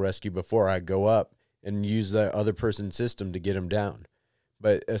aerial rescue before, I'd go up and use the other person's system to get them down.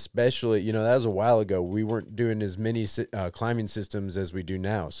 But especially, that was a while ago. We weren't doing as many climbing systems as we do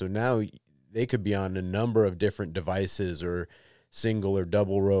now. So now they could be on a number of different devices or single or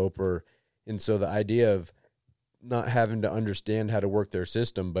double rope. And so the idea of not having to understand how to work their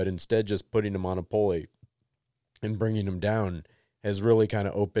system, but instead just putting them on a pulley and bringing them down has really kind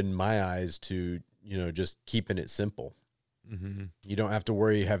of opened my eyes to, just keeping it simple. Mm-hmm. You don't have to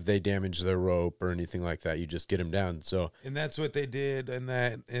worry, have they damaged their rope or anything like that. You just get them down. So, and that's what they did.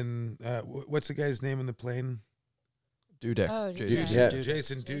 What's the guy's name in the plane? Dudek. Oh,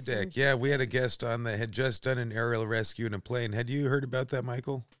 Jason Dudek. Yeah, we had a guest on that had just done an aerial rescue in a plane. Had you heard about that,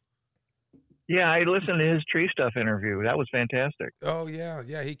 Michael? Yeah, I listened to his tree stuff interview. That was fantastic. Oh, yeah.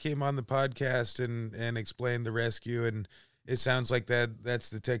 Yeah, he came on the podcast and explained the rescue, and it sounds like that's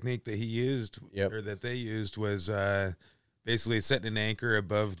the technique that he used, or that they used, was basically setting an anchor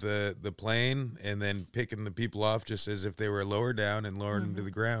above the plane and then picking the people off just as if they were lower down and lowering them to the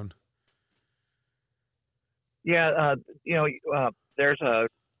ground. Yeah, there's a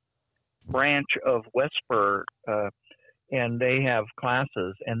branch of Westspur, and they have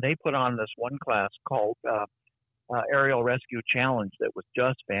classes, and they put on this one class called Aerial Rescue Challenge that was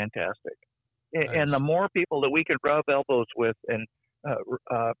just fantastic. Nice. And the more people that we could rub elbows with and,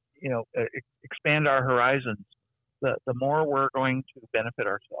 expand our horizons, the more we're going to benefit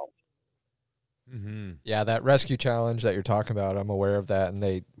ourselves. Mm-hmm. Yeah, that rescue challenge that you're talking about, I'm aware of that,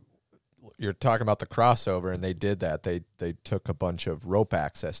 and you're talking about the crossover, and they did that. They took a bunch of rope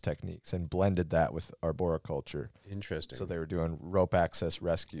access techniques and blended that with arboriculture. Interesting. So they were doing rope access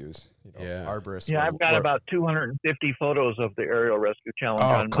rescues. Arborists. Yeah, I've got about 250 photos of the aerial rescue challenge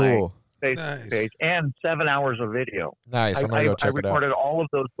on my Facebook page, and 7 hours of video. Nice. I'm gonna go check it out. I recorded all of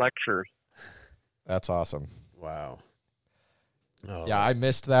those lectures. That's awesome. Wow. Oh. Yeah, I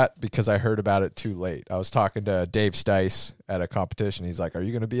missed that because I heard about it too late. I was talking to Dave Stice at a competition. He's like, "Are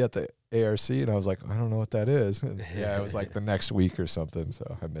you going to be at the ARC?" And I was like, "I don't know what that is." And yeah, it was like the next week or something,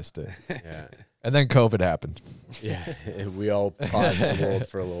 so I missed it. Yeah. And then COVID happened. Yeah, we all paused the world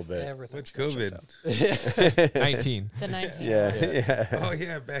for a little bit. What's COVID? 19. The 19. Yeah. Oh,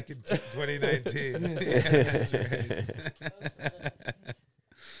 yeah, back in 2019. Yeah, that's right.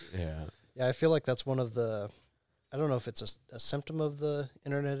 Yeah. Yeah, I feel like that's one of the, I don't know if it's a symptom of the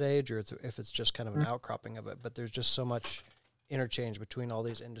internet age or if it's just kind of an outcropping of it, but there's just so much interchange between all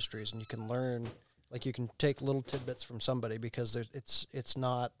these industries, and you can learn, like you can take little tidbits from somebody because it's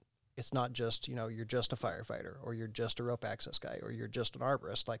not just, you're just a firefighter or you're just a rope access guy or you're just an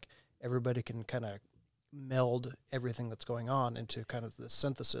arborist. Like everybody can kind of meld everything that's going on into kind of the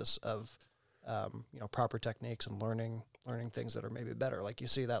synthesis of, proper techniques and learning things that are maybe better. Like you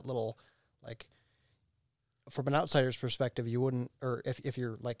see that little, like, from an outsider's perspective, you wouldn't, or if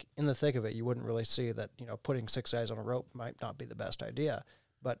you're like in the thick of it, you wouldn't really see that, putting 6 guys on a rope might not be the best idea.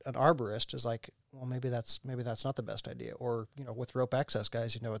 But an arborist is like, well, maybe that's not the best idea. Or, with rope access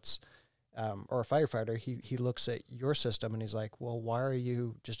guys, it's, or a firefighter, he looks at your system and he's like, well, why are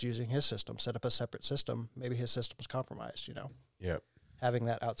you just using his system? Set up a separate system. Maybe his system is compromised, Yep. Having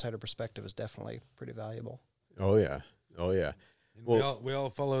that outsider perspective is definitely pretty valuable. Oh, yeah. And well, we all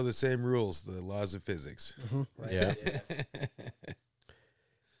follow the same rules, the laws of physics. Mm-hmm. Right. Yeah.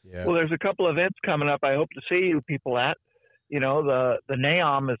 Yeah. Well, there's a couple events coming up I hope to see you people at. The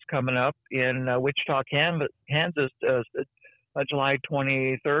NAOM is coming up in Wichita, Kansas, July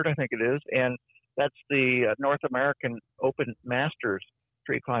 23rd, I think it is. And that's the North American Open Masters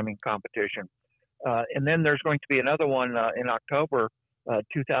tree climbing competition. And then there's going to be another one in October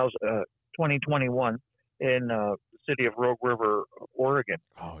 2021 in the city of Rogue River, Oregon.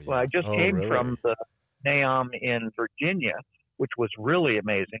 Oh, yeah. Well, I just came from the NAOM in Virginia, which was really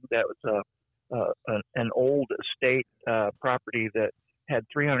amazing. That was an old estate property that had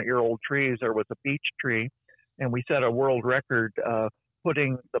 300-year-old trees. There was a beech tree, and we set a world record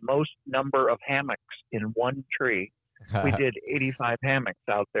putting the most number of hammocks in one tree. We did 85 hammocks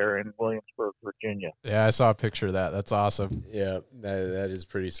out there in Williamsburg, Virginia. Yeah, I saw a picture of that. That's awesome. Yeah, that is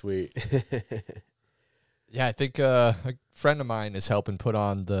pretty sweet. Yeah, I think a friend of mine is helping put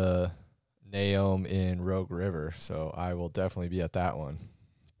on the NAOM in Rogue River, so I will definitely be at that one.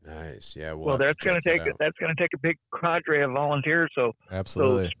 Nice. Yeah. Well, that's going to take a big cadre of volunteers. So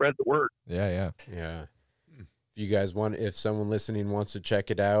absolutely, so spread the word. Yeah. Yeah. If you guys want, if someone listening wants to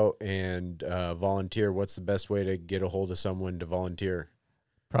check it out and volunteer, what's the best way to get a hold of someone to volunteer?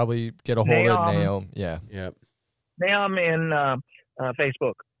 Probably get a hold of Naom. Yeah. Yep. Naom in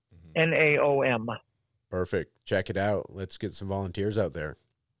Facebook. Naom. Perfect. Check it out. Let's get some volunteers out there.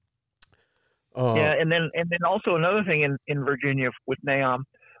 Yeah, and then also another thing in Virginia with Naom,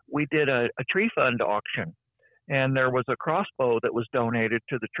 we did a tree fund auction, and there was a crossbow that was donated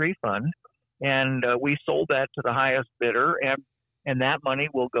to the tree fund, and we sold that to the highest bidder, and that money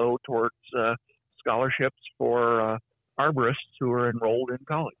will go towards scholarships for arborists who are enrolled in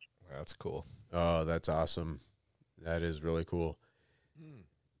college. That's cool. Oh, that's awesome. That is really cool.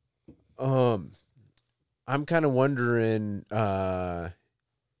 I'm kind of wondering,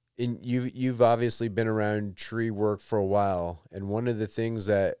 you've obviously been around tree work for a while, and one of the things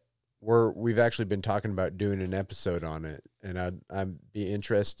that we've actually been talking about doing an episode on it, and I'd be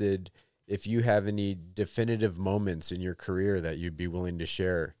interested if you have any definitive moments in your career that you'd be willing to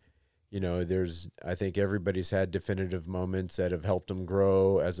share. You know, I think everybody's had definitive moments that have helped them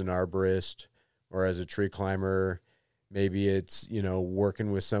grow as an arborist or as a tree climber. Maybe it's, you know,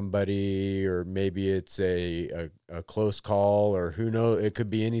 working with somebody, or maybe it's a close call, or who knows, it could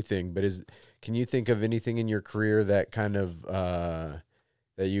be anything. But can you think of anything in your career that kind of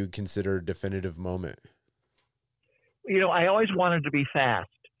that you consider a definitive moment? You know, I always wanted to be fast,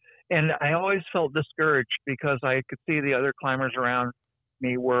 and I always felt discouraged because I could see the other climbers around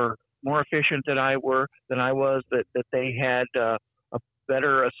me were more efficient than I was, that they had a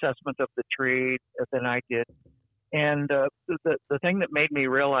better assessment of the tree than I did. And the thing that made me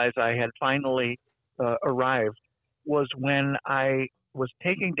realize I had finally arrived was when I was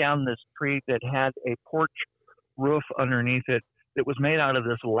taking down this tree that had a porch roof underneath it that was made out of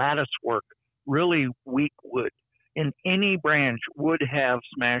this lattice work, really weak wood. And any branch would have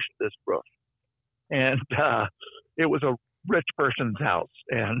smashed this roof. And it was a rich person's house.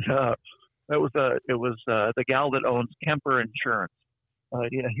 And it was the gal that owns Kemper Insurance. A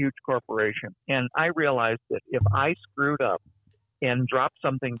huge corporation. And I realized that if I screwed up and dropped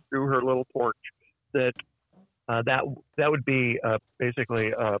something through her little porch, that would be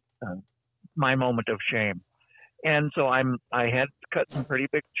basically my moment of shame. And so I had to cut some pretty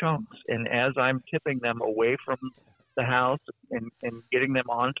big chunks. And as I'm tipping them away from the house and getting them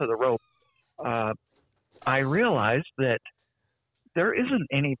onto the rope, I realized that there isn't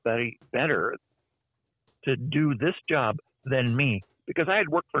anybody better to do this job than me. Because I had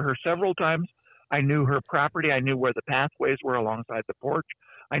worked for her several times. I knew her property. I knew where the pathways were alongside the porch.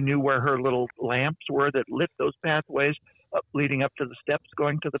 I knew where her little lamps were that lit those pathways leading up to the steps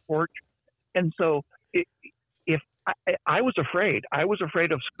going to the porch. And so if I was afraid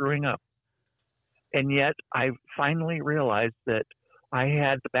of screwing up. And yet I finally realized that I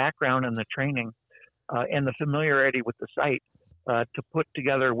had the background and the training and the familiarity with the site to put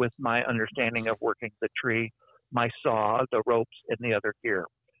together with my understanding of working the tree, my saw, the ropes, and the other gear.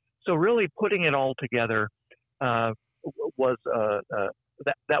 So really putting it all together was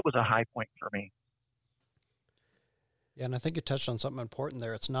that was a high point for me. Yeah, and I think you touched on something important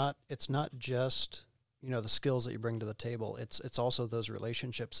there. It's not just, you know, the skills that you bring to the table. It's also those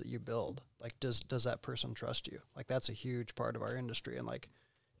relationships that you build. Like, does that person trust you? Like, that's a huge part of our industry, and like,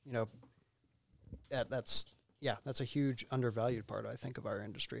 you know, that's a huge undervalued part, I think, of our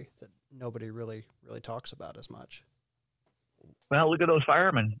industry that nobody really talks about as much. Well, look at those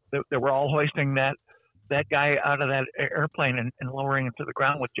firemen. They were all hoisting that guy out of that airplane and lowering him to the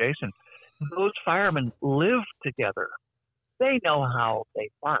ground with Jason. Those firemen live together. They know how they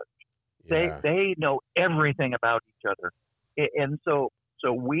bark. Yeah. They know everything about each other. And so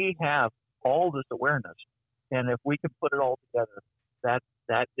we have all this awareness. And if we can put it all together, that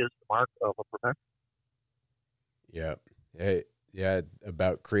is the mark of a professional. Yeah. Yeah.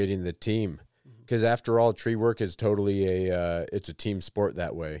 About creating the team. Because after all, tree work is totally it's a team sport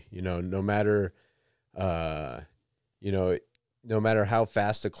that way. You know, no matter how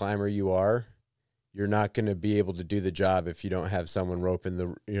fast a climber you are, you're not going to be able to do the job if you don't have someone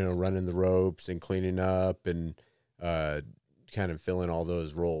running the ropes and cleaning up and kind of filling all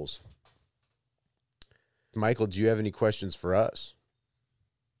those roles. Michael, do you have any questions for us?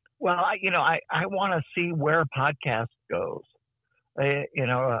 Well, I want to see where podcast goes. I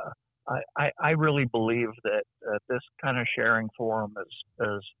really believe that this kind of sharing forum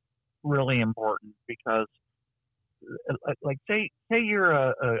is really important because, like, say you're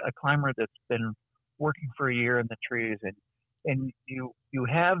a climber that's been working for a year in the trees and you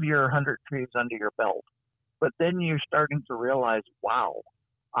have your 100 trees under your belt, but then you're starting to realize, wow,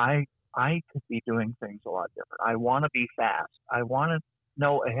 I could be doing things a lot different. I want to be fast. I want to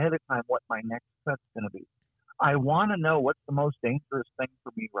know ahead of time what my next step's going to be. I want to know what's the most dangerous thing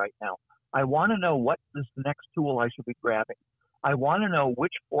for me right now. I want to know what is the next tool I should be grabbing. I want to know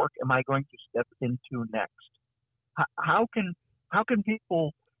which fork am I going to step into next. How can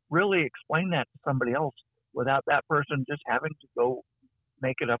people really explain that to somebody else without that person just having to go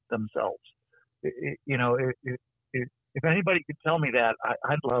make it up themselves? If anybody could tell me that,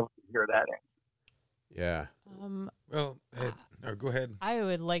 I'd love to hear that answer. Yeah. Go ahead. I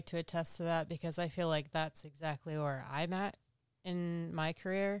would like to attest to that because I feel like that's exactly where I'm at in my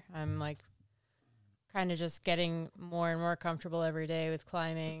career. I'm like kind of just getting more and more comfortable every day with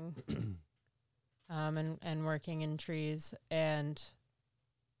climbing and working in trees. And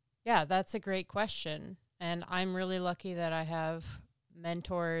yeah, that's a great question. And I'm really lucky that I have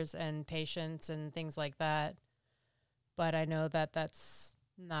mentors and patients and things like that. But I know that that's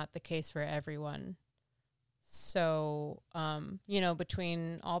not the case for everyone. So,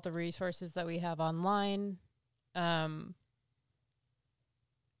 between all the resources that we have online,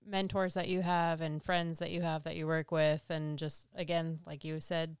 mentors that you have and friends that you have that you work with, and just, again, like you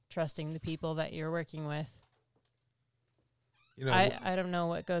said, trusting the people that you're working with. I don't know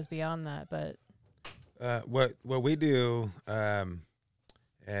what goes beyond that, but what we do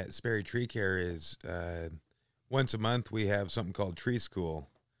at Sperry Tree Care is once a month we have something called Tree School.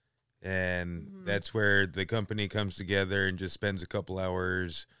 And that's where the company comes together and just spends a couple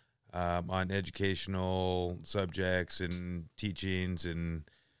hours on educational subjects and teachings and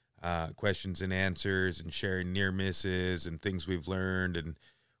questions and answers and sharing near misses and things we've learned. And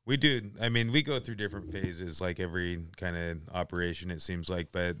we go through different phases like every kind of operation, it seems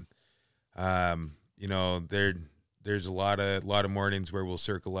like. But, there's a lot of mornings where we'll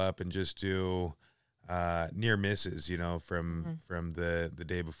circle up and just do near misses, from the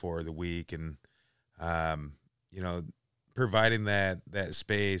day before, the week, and providing that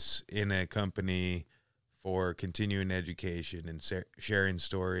space in a company for continuing education and sharing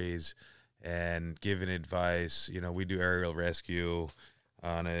stories and giving advice. We do aerial rescue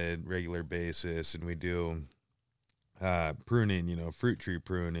on a regular basis, and we do pruning, fruit tree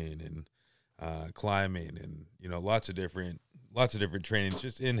pruning, and climbing, and lots of different trainings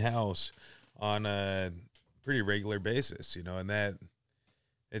just in house on a pretty regular basis, and that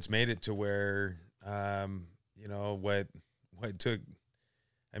it's made it to where, what took,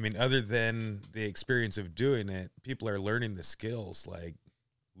 other than the experience of doing it, people are learning the skills like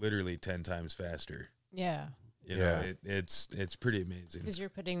literally 10 times faster. Yeah. It's pretty amazing. Because you're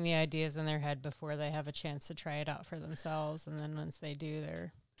putting the ideas in their head before they have a chance to try it out for themselves. And then once they do,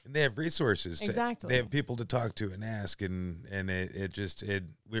 and they have resources. Exactly. They have people to talk to and ask, and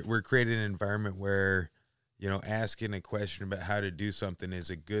we're creating an environment where, asking a question about how to do something is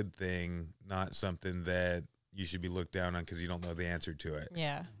a good thing, not something that you should be looked down on because you don't know the answer to it.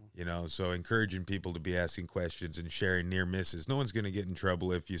 Yeah. So encouraging people to be asking questions and sharing near misses. No one's going to get in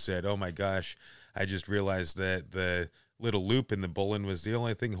trouble if you said, "Oh my gosh, I just realized that the little loop in the Bullen was the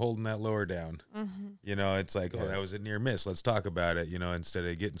only thing holding that lower down." Mm-hmm. It's like, "Oh, that was a near miss. Let's talk about it." Instead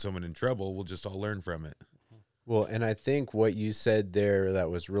of getting someone in trouble, we'll just all learn from it. Well, and I think what you said there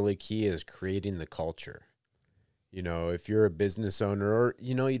that was really key is creating the culture. If you're a business owner, or,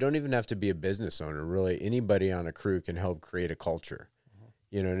 you don't even have to be a business owner, really. Anybody on a crew can help create a culture.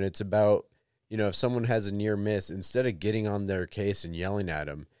 And it's about, if someone has a near miss, instead of getting on their case and yelling at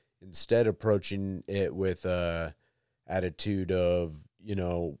them, instead approaching it with a attitude of,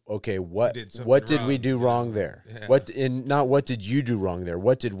 okay, what did we do wrong there? Yeah. Not what did you do wrong there?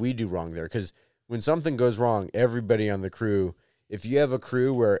 What did we do wrong there? Because when something goes wrong, everybody on the crew, if you have a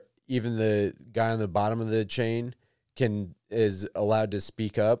crew where even the guy on the bottom of the chain is allowed to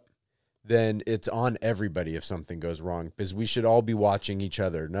speak up, then it's on everybody if something goes wrong, because we should all be watching each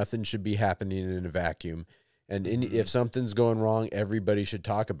other. Nothing should be happening in a vacuum. And if something's going wrong, everybody should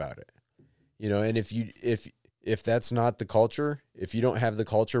talk about it. And if that's not the culture, if you don't have the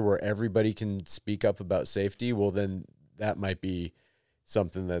culture where everybody can speak up about safety, well, then that might be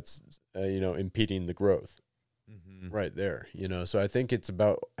something that's, impeding the growth right there. So I think it's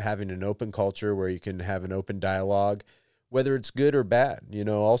about having an open culture where you can have an open dialogue, whether it's good or bad.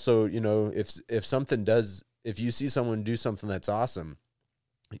 Also, if you see someone do something that's awesome,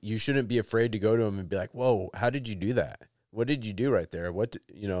 you shouldn't be afraid to go to them and be like, "Whoa, how did you do that? What did you do right there?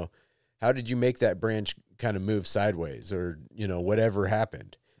 How did you make that branch kind of move sideways, or, whatever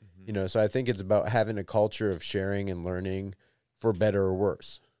happened?" So I think it's about having a culture of sharing and learning for better or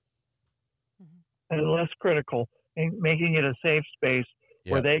worse. And less critical, and making it a safe space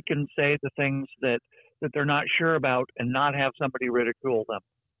where they can say the things that they're not sure about and not have somebody ridicule them.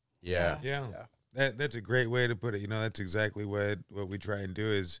 Yeah. That's a great way to put it. That's exactly what we try and do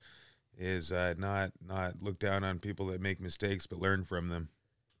is is not look down on people that make mistakes, but learn from them.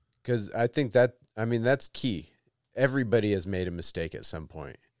 Because I think that's key. Everybody has made a mistake at some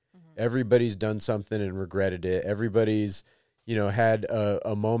point. Everybody's done something and regretted it. Everybody's, had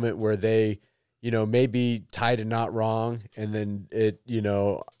a moment where they, maybe tied a knot wrong and then and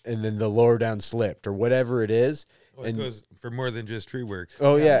then the lower down slipped or whatever it is. Well, it goes for more than just tree work.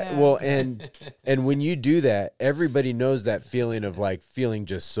 Oh yeah. Well, and when you do that, everybody knows that feeling of like feeling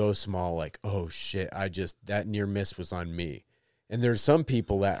just so small, like, oh shit, that near miss was on me. And there's some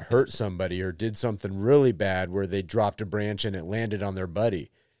people that hurt somebody or did something really bad where they dropped a branch and it landed on their buddy.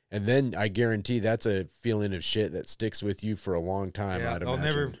 And then I guarantee that's a feeling of shit that sticks with you for a long time. Yeah,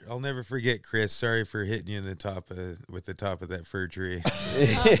 I'll never forget, Chris. Sorry for hitting you in the top with the top of that fir tree.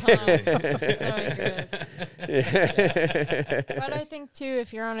 But I think too,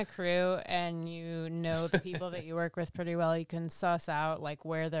 if you're on a crew and you know the people that you work with pretty well, you can suss out like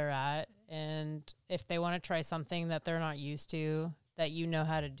where they're at, and if they want to try something that they're not used to, that you know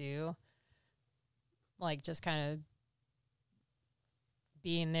how to do, like just kind of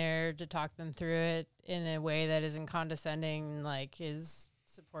being there to talk them through it in a way that isn't condescending, like is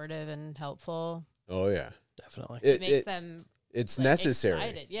supportive and helpful. Oh yeah, definitely. It makes them. It's like, necessary.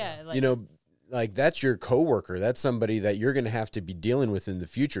 Excited. Yeah, like, like that's your coworker. That's somebody that you're going to have to be dealing with in the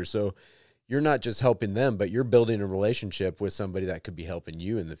future. So you're not just helping them, but you're building a relationship with somebody that could be helping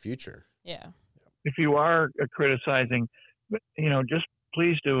you in the future. Yeah. If you are criticizing, just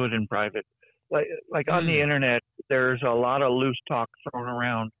please do it in private. Like on the internet, there's a lot of loose talk thrown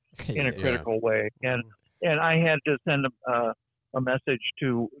around in a critical way, and I had to send a message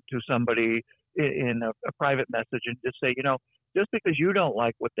to somebody in a private message and just say, just because you don't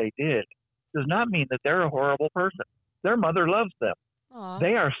like what they did does not mean that they're a horrible person. Their mother loves them. Aww.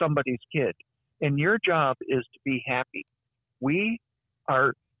 They are somebody's kid, and your job is to be happy. We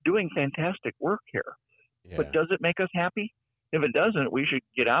are doing fantastic work here, but does it make us happy? If it doesn't, we should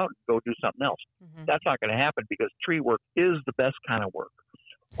get out and go do something else. Mm-hmm. That's not going to happen because tree work is the best kind of work.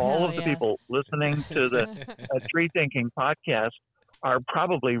 All of the people listening to the Tree Thinking podcast are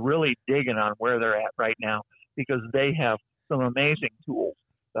probably really digging on where they're at right now because they have some amazing tools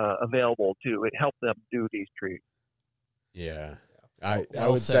available to help them do these trees. Yeah. I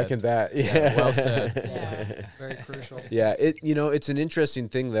would second that. Yeah. Well said. Yeah. Very crucial. Yeah. It's an interesting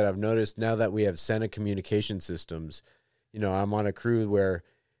thing that I've noticed now that we have Sena communication systems. I'm on a crew where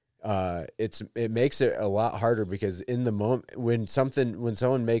it makes it a lot harder because in the moment when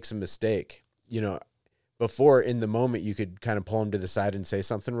someone makes a mistake, before in the moment you could kind of pull them to the side and say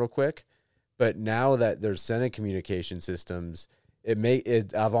something real quick, but now that there's Sena communication systems,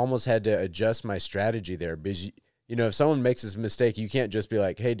 I've almost had to adjust my strategy there because if someone makes this mistake, you can't just be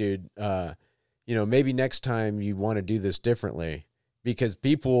like, hey dude, maybe next time you want to do this differently. Because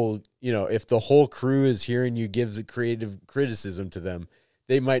people, if the whole crew is hearing you give the creative criticism to them,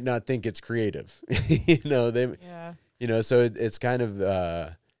 they might not think it's creative. So it's kind of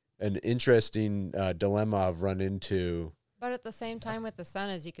an interesting dilemma I've run into. But at the same time with the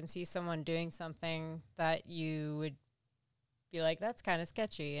Senas, you can see someone doing something that you would be like, that's kind of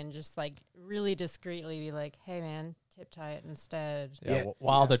sketchy, and just like really discreetly be like, hey man, tip tie it instead.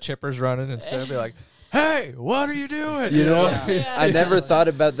 While the chipper's running, instead of be like, hey, what are you doing? I never thought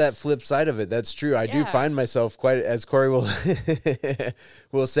about that flip side of it. That's true. I do find myself quite, as Corey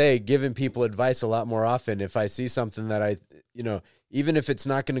will say, giving people advice a lot more often. If I see something that even if it's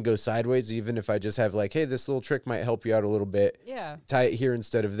not going to go sideways, even if I just have like, hey, this little trick might help you out a little bit. Yeah. Tie it here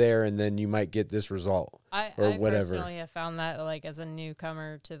instead of there, and then you might get this result. I personally have found that like as a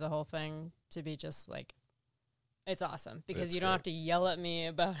newcomer to the whole thing to be just like, it's awesome because That's you don't great. have to yell at me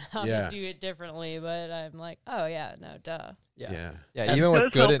about how to do it differently, but I'm like, oh yeah, no, duh. Yeah. Even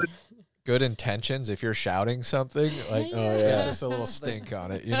with good intentions, if you're shouting something, like, there's just a little stink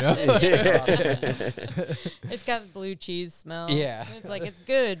on it, It's got blue cheese smell. Yeah. It's like, it's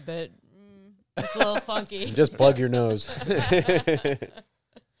good, but it's a little funky. Just plug your nose.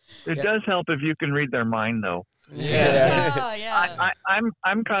 It does help if you can read their mind, though. Yeah. Oh, yeah.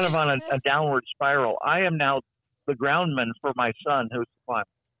 I'm kind of on a downward spiral. I am now the groundman for my son who's climbing.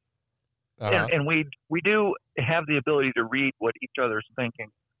 And we do have the ability to read what each other's thinking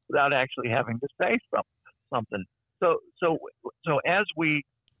without actually having to say something. So as we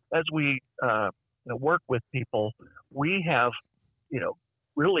work with people, we have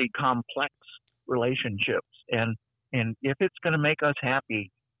really complex relationships, and if it's going to make us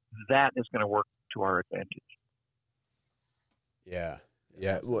happy, that is going to work to our advantage. Yeah.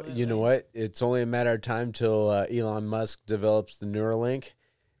 Well, you know what? It's only a matter of time till Elon Musk develops the Neuralink,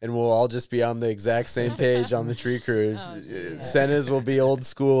 and we'll all just be on the exact same page on the tree crew. Senas will be old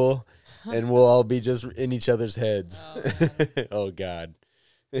school. and we'll all be just in each other's heads. Oh, Oh God.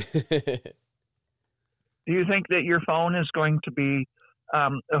 Do you think that your phone is going to be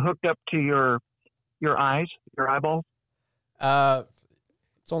hooked up to your eyes, your eyeballs?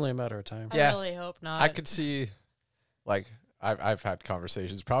 It's only a matter of time. I Yeah. really hope not. I could see, like, I've had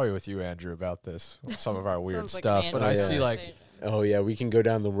conversations probably with you, Andrew, about this, some of our weird Sounds like stuff. an But Andrew I see like conversation. Oh yeah, we can go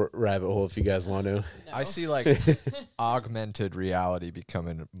down the rabbit hole if you guys want to. No. I see like augmented reality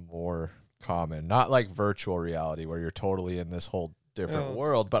becoming more common, not like virtual reality where you're totally in this whole different Well,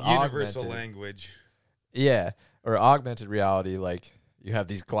 world, but Universal augmented. language. Yeah, or augmented reality, like you have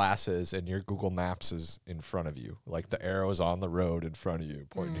these glasses and your Google Maps is in front of you, like the arrow is on the road in front of you,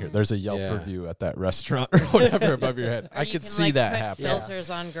 pointing here. There's a Yelp Yeah. review at that restaurant or whatever above your head. Or I you could can, see like, that put happen.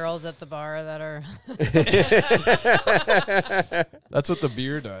 Filters on girls at the bar that are. That's what the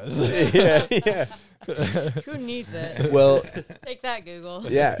beer does. Yeah, yeah. Who needs it? Well, Take that, Google.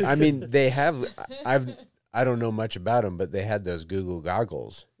 yeah. I mean, they have. I don't know much about them, but they had those Google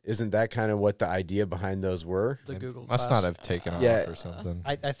goggles. Isn't that kind of what the idea behind those were? The Google Must Glass. not have taken off Yeah. or something.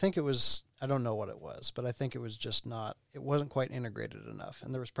 I think it was, I don't know what it was, but I think it was just not, it wasn't quite integrated enough.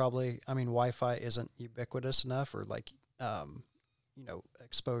 And there was probably, I mean, Wi-Fi isn't ubiquitous enough, or like,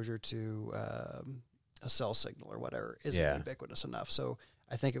 exposure to a cell signal or whatever isn't ubiquitous enough. So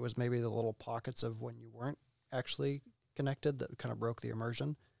I think it was maybe the little pockets of when you weren't actually connected that kind of broke the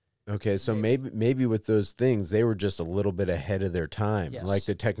immersion. Okay, so maybe with those things, they were just a little bit ahead of their time. Yes. Like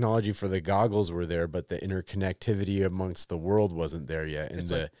the technology for the goggles were there, but the interconnectivity amongst the world wasn't there yet.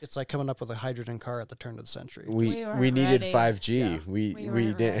 And It's like coming up with a hydrogen car at the turn of the century. we We weren't needed ready. 5G. Yeah. We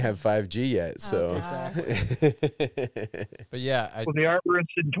weren't didn't ready. have 5G yet, so But yeah, Well, the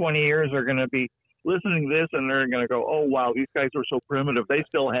arborists in 20 years are going to be listening to this, and they're going to go, "Oh wow, these guys were so primitive. They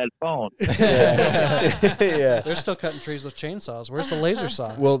still had phones." yeah. They're still cutting trees with chainsaws. Where's the laser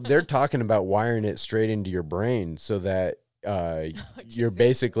saw? Well, they're talking about wiring it straight into your brain so that you're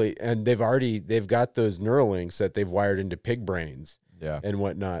basically, and they've got those Neuralinks that they've wired into pig brains yeah. and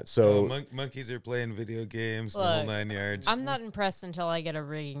whatnot. So So monkeys are playing video games, the Look, whole 9 yards. I'm not impressed until I get a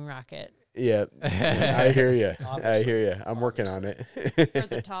rigging rocket yeah, I hear you. I Obviously. hear you. I'm working on it. for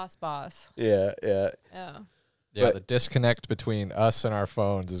the toss boss. Yeah, yeah. Oh. Yeah, But- the disconnect between us and our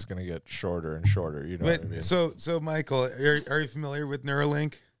phones is going to get shorter and shorter. You know what I mean? So Michael, are you familiar with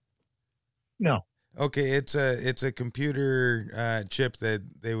Neuralink? No. Okay, it's a computer chip that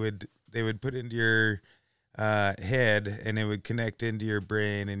they would put into your head, and it would connect into your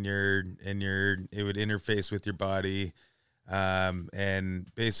brain, and it would interface with your body,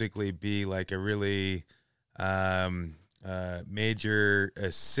 and basically be like a really major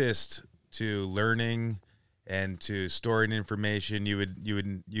assist to learning and to storing information.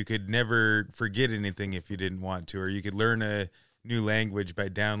 You could never forget anything if you didn't want to, or you could learn a new language by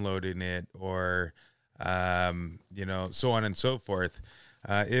downloading it, or so on and so forth.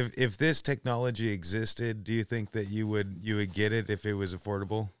 If this technology existed, do you think that you would get it if it was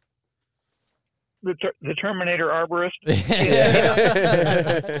affordable? The Terminator arborist.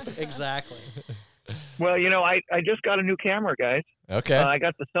 Exactly. Well, I just got a new camera, guys. Okay. I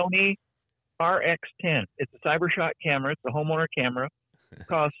got the Sony RX10. It's a CyberShot camera. It's a homeowner camera. It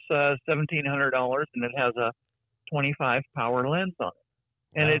costs $1,700, and it has a 25 power lens on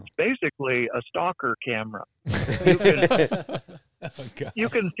it. And Wow. it's basically a stalker camera. Oh, God. You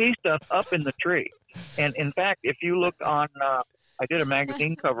can see stuff up in the tree. And in fact, if you look on, I did a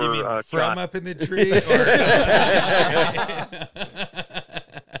magazine cover You mean from shot. up in the tree?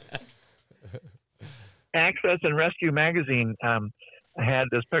 Access and Rescue magazine had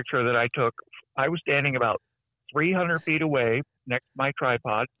this picture that I took. I was standing about 300 feet away next to my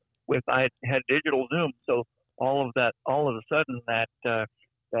tripod I had digital zoom. So all of a sudden that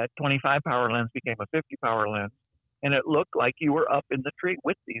 25 power lens became a 50 power lens. And it looked like you were up in the tree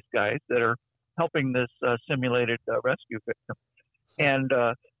with these guys that are helping this simulated rescue victim. And,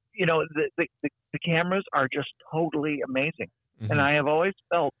 the cameras are just totally amazing. Mhm. And I have always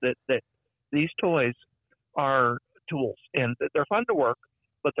felt that these toys are tools, and they're fun to work,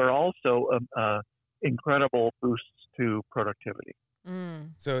 but they're also incredible boosts to productivity.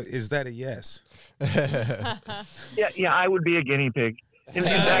 Mm. So is that a yes? Yeah, I would be a guinea pig. In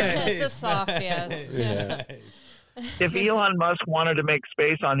fact, It's a soft yes. Yeah. if Elon Musk wanted to make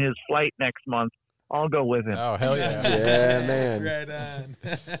space on his flight next month, I'll go with him. Oh, hell yeah. Yeah, man. Right on.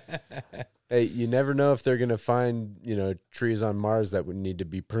 Hey, you never know if they're going to find, trees on Mars that would need to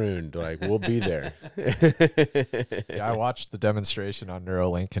be pruned. Like, we'll be there. Yeah, I watched the demonstration on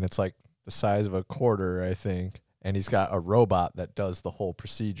Neuralink, and it's like the size of a quarter, I think. And he's got a robot that does the whole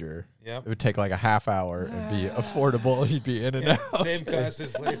procedure. Yep. It would take like a half hour and be affordable. You'd be in and out. Same cost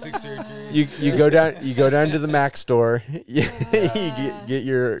as LASIK surgery. You go down to the Mac store. You get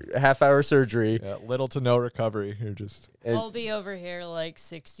your half-hour surgery. Yeah, little to no recovery. You're just I'll be over here like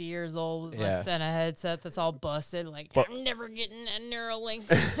 60 years old with my Senna headset that's all busted. Like, I'm never getting that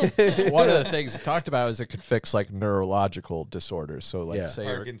Neuralink. one of the things it talked about is it could fix like neurological disorders. So like say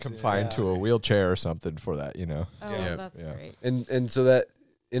you're confined to a wheelchair or something for that, you know. Oh, that's great. And so that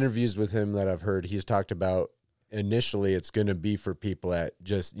interviews with him that I've heard, he's talked about initially it's going to be for people that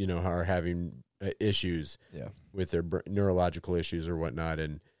just, you know, are having issues with their neurological issues or whatnot.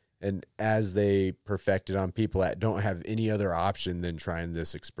 And as they perfect it on people that don't have any other option than trying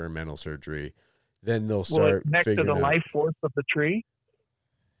this experimental surgery, then they'll start next to the out, life force of the tree.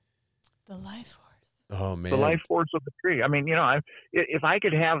 The life force. Oh man, the life force of the tree. I mean, you know, if I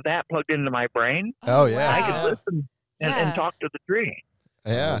could have that plugged into my brain, Oh, yeah. I could listen and talk to the tree.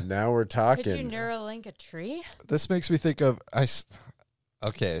 Yeah. Now we're talking. Could you Neuralink a tree? This makes me think of I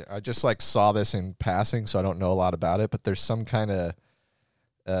just like saw this in passing, so I don't know a lot about it, but there's some kind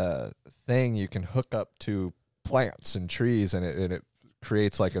of thing you can hook up to plants and trees, and it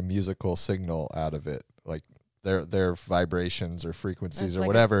creates like a musical signal out of it, like their vibrations or frequencies or like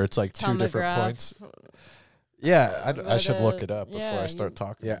whatever. It's like two different points. Yeah, I should look it up before I start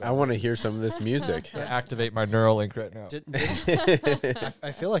talking. Yeah, about I want to hear some of this music. activate my Neuralink right now.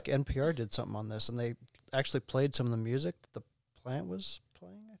 I feel like NPR did something on this, and they actually played some of the music that the plant was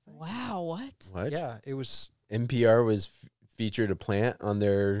playing, I think. Wow, what? What? Yeah, it was NPR was featured a plant on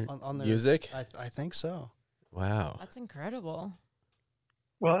their, on their music. I think so. Wow, That's incredible.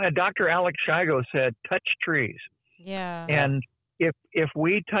 Well, Dr. Alex Shigo said, touch trees. Yeah. And if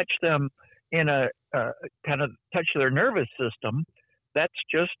we touch them in a kind of touch their nervous system, that's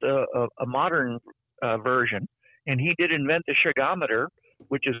just a modern version. And he did invent the shigometer,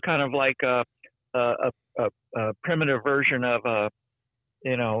 which is kind of like a primitive version of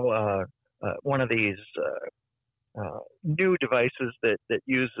one of these new devices that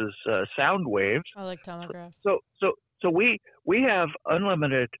uses sound waves. I like tomograph. So we have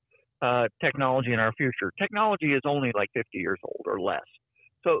unlimited technology in our future. Technology is only like 50 years old or less.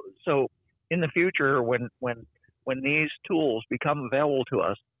 So in the future, when these tools become available to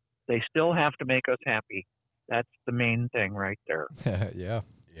us, they still have to make us happy. That's the main thing right there. Yeah.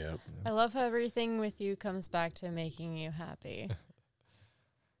 I love how everything with you comes back to making you happy.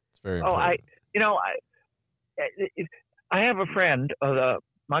 It's very important. I have a friend,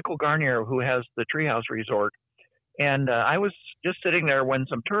 Michael Garnier, who has the Treehouse Resort, and I was just sitting there when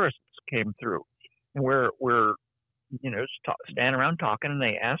some tourists came through, and we're standing around talking, and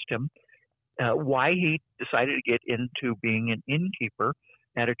they asked him why he decided to get into being an innkeeper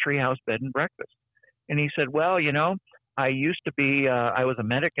at a treehouse bed and breakfast. And he said, well, I used to be, I was a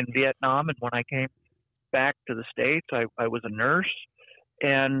medic in Vietnam, and when I came back to the States, I was a nurse,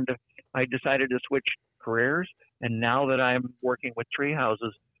 and I decided to switch careers. And now that I'm working with tree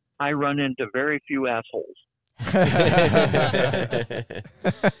houses, I run into very few assholes.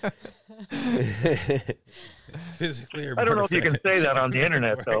 Physically or I don't know if you can say that on the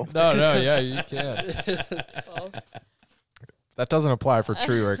internet, though. No, yeah, you can. That doesn't apply for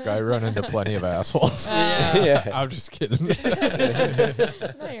tree work. I run into plenty of assholes. Yeah. I'm just kidding.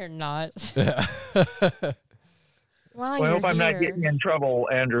 No, you're not. Yeah. Well, I hope I'm not getting in trouble,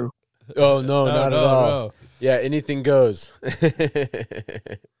 Andrew. Oh no, not at all. No. Yeah, anything goes.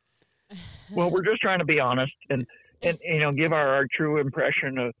 Well, we're just trying to be honest and give our true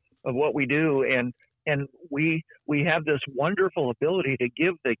impression of what we do, and we have this wonderful ability to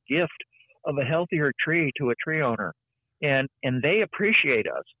give the gift of a healthier tree to a tree owner, and they appreciate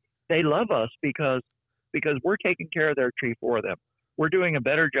us. They love us because we're taking care of their tree for them. We're doing a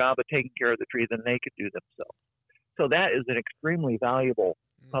better job of taking care of the tree than they could do themselves. So that is an extremely valuable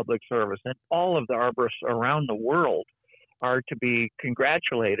public service, and all of the arborists around the world are to be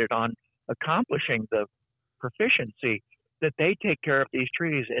congratulated on accomplishing the proficiency that they take care of these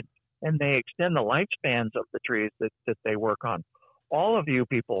trees and they extend the lifespans of the trees that they work on. All of you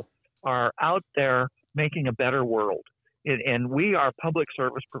people are out there making a better world, and we are public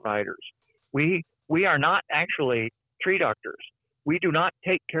service providers. We are not actually tree doctors. We do not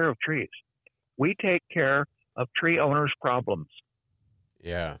take care of trees. We take care of tree owners' problems.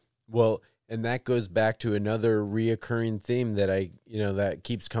 Yeah. Well, and that goes back to another reoccurring theme that that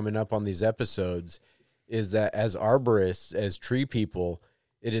keeps coming up on these episodes, is that as arborists, as tree people,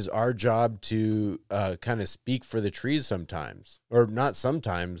 it is our job to kind of speak for the trees sometimes, or not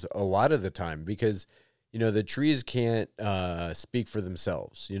sometimes, a lot of the time, because, the trees can't speak for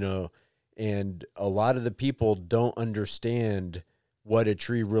themselves, and a lot of the people don't understand what a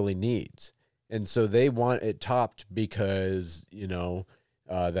tree really needs. And so they want it topped because, you know,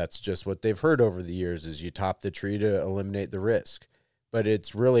 that's just what they've heard over the years is you top the tree to eliminate the risk. But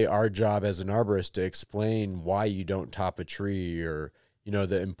it's really our job as an arborist to explain why you don't top a tree or, you know,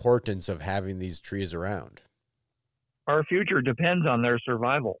 the importance of having these trees around. Our future depends on their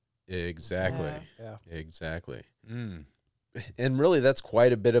survival. Exactly. Yeah. Exactly. Mm. And really, that's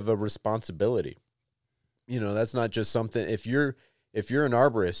quite a bit of a responsibility. You know, that's not just something, if you're an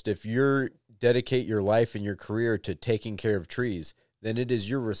arborist, if you dedicate your life and your career to taking care of trees, then it is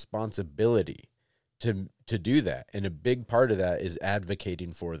your responsibility to do that. And a big part of that is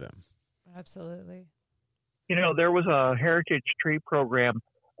advocating for them. Absolutely. You know, there was a heritage tree program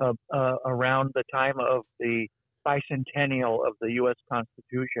around the time of the bicentennial of the U.S.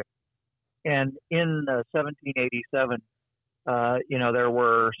 Constitution. And in 1787, you know, there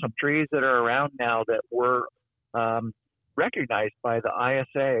were some trees that are around now that were recognized by the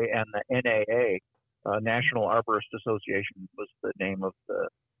ISA and the NAA, National Arborist Association was the name of the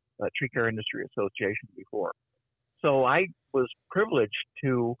Tree Care Industry Association before. So I was privileged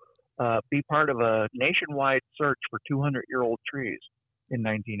to be part of a nationwide search for 200-year-old trees in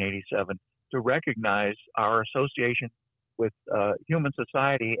 1987 to recognize our association with human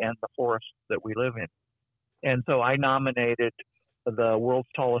society and the forests that we live in. And so I nominated the world's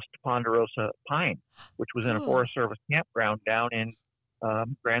tallest ponderosa pine, which was in a Forest Service campground down in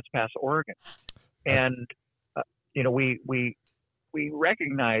Grants Pass, Oregon. And, you know, we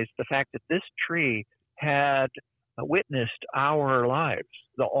recognized the fact that this tree had witnessed our lives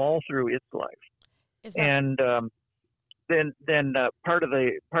all through its life. And then part of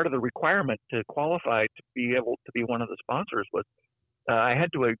the requirement to qualify to be able to be one of the sponsors was I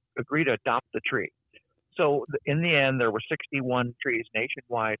had to agree to adopt the tree. So in the end, there were 61 trees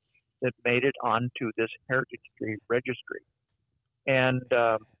nationwide that made it onto this heritage tree registry, and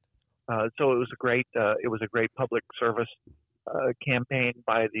so it was a great public service campaign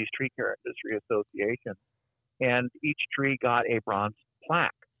by these Tree Care Industry Associations, and each tree got a bronze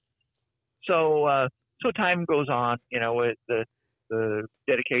plaque. So time goes on, you know, the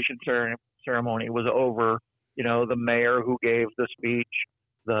dedication ceremony was over. You know, the mayor who gave the speech,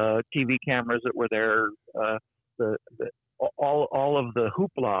 the TV cameras that were there, all of the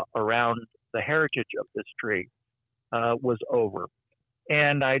hoopla around the heritage of this tree was over.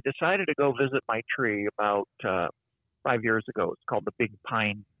 And I decided to go visit my tree about 5 years ago. It's called the Big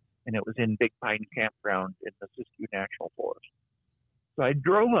Pine, and it was in Big Pine Campground in the Siskiyou National Forest. So I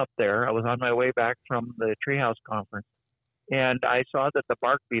drove up there. I was on my way back from the Treehouse Conference, and I saw that the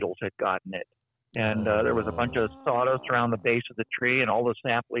bark beetles had gotten it. And there was a bunch of sawdust around the base of the tree, and all the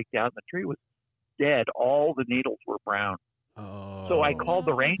sap leaked out, and the tree was dead. All the needles were brown. So I called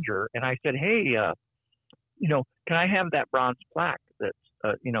the ranger, and I said, hey, you know, can I have that bronze plaque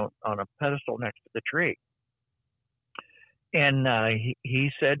that's, you know, on a pedestal next to the tree? And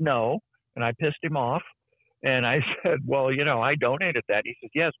he said no, and I pissed him off. And I said, well, you know, I donated that. He says,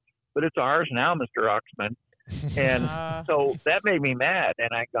 yes, but it's ours now, Mr. Oxman. And so that made me mad. And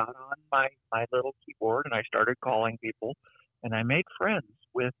I got on my little keyboard and I started calling people. And I made friends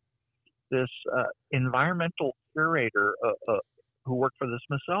with this environmental curator who worked for the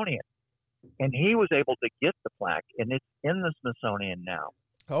Smithsonian. And he was able to get the plaque, and it's in the Smithsonian now.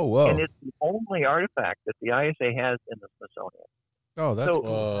 Oh, whoa. And it's the only artifact that the ISA has in the Smithsonian. Oh, that's So-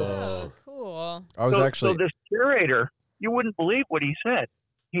 cool. Oh, cool. I was So this curator, you wouldn't believe what he said.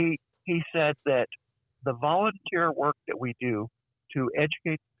 He said that the volunteer work that we do to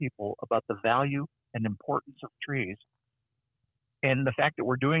educate people about the value and importance of trees, and the fact that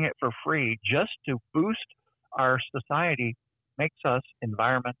we're doing it for free just to boost our society, makes us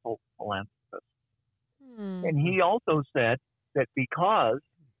environmental philanthropists. And he also said that because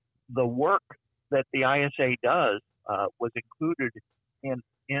the work that the ISA does was included in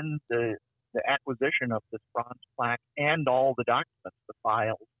the acquisition of this bronze plaque and all the documents, the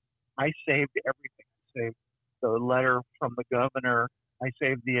files, I saved everything. I saved the letter from the governor. I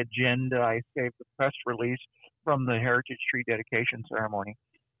saved the agenda. I saved the press release from the Heritage Tree dedication ceremony.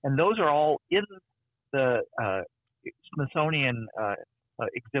 And those are all in the Smithsonian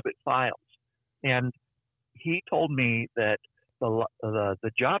exhibit files. And he told me that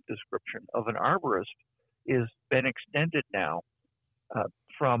the job description of an arborist is been extended now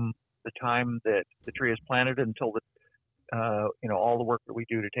from the time that the tree is planted until all the work that we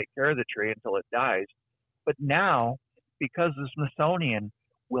do to take care of the tree until it dies. But now, because the Smithsonian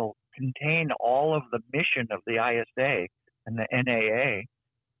will contain all of the mission of the ISA and the NAA,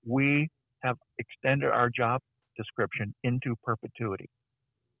 we have extended our job description into perpetuity.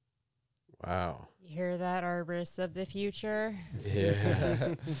 Wow. You hear that, arborists of the future?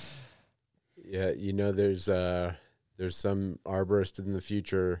 Yeah. Yeah, you know, there's some arborists in the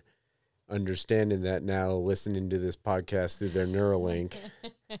future understanding that now, listening to this podcast through their Neuralink.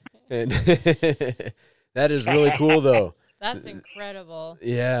 And that is really cool, though. That's incredible.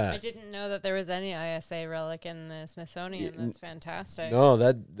 Yeah. I didn't know that there was any ISA relic in the Smithsonian. That's fantastic. No,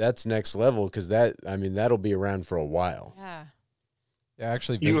 that's next level, because that'll be around for a while. Yeah. Yeah,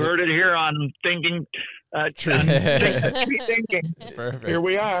 actually, You heard it here on Thinking. Thinking. Perfect. Here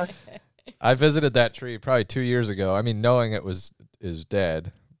we are. I visited that tree probably 2 years ago. I mean, knowing it is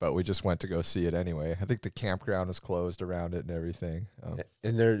dead, but we just went to go see it anyway. I think the campground is closed around it and everything.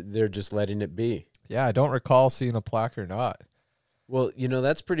 And they're just letting it be. Yeah, I don't recall seeing a plaque or not. Well, you know,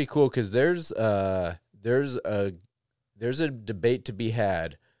 that's pretty cool, because there's a debate to be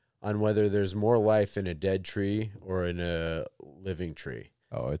had on whether there's more life in a dead tree or in a living tree.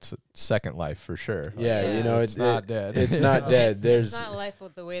 Oh, it's a second life for sure. Yeah, you know, it's not dead. It's not dead. It's not life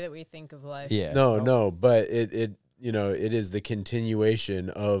with the way that we think of life. Yeah. No, but it you know, it is the continuation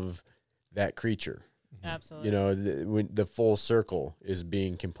of that creature. Absolutely. You know, when the full circle is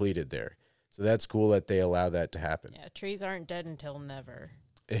being completed there. So that's cool that they allow that to happen. Yeah, trees aren't dead until never.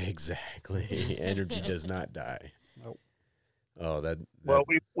 Exactly. Energy does not die. Nope. Oh, that Well,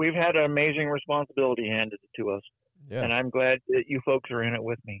 we've had an amazing responsibility handed to us, Yeah. and I'm glad that you folks are in it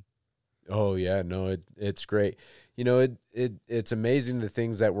with me. Oh yeah, no, it's great. You know, it's amazing the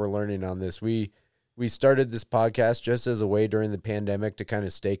things that we're learning on this. We started this podcast just as a way during the pandemic to kind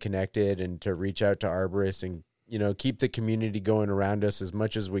of stay connected and to reach out to arborists and, you know, keep the community going around us as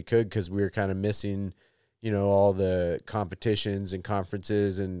much as we could, because we were kind of missing, you know, all the competitions and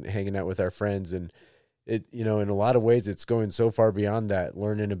conferences and hanging out with our friends. And it, you know, in a lot of ways, it's going so far beyond that.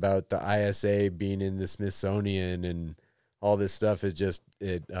 Learning about the ISA being in the Smithsonian and all this stuff is just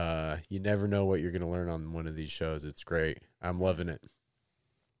you never know what you're going to learn on one of these shows. It's great. I'm loving it.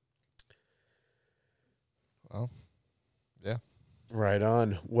 Well, yeah. Right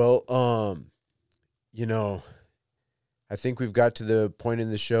on. Well, you know, I think we've got to the point in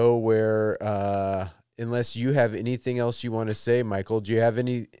the show where, unless you have anything else you want to say, Michael, do you have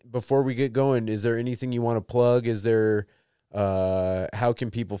any, before we get going, is there anything you want to plug? Is there, how can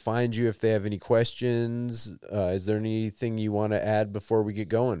people find you if they have any questions? Is there anything you want to add before we get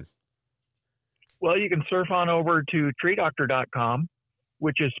going? Well, you can surf on over to treedoctor.com,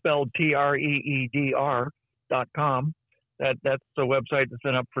 which is spelled TREEDR.com. That's the website that's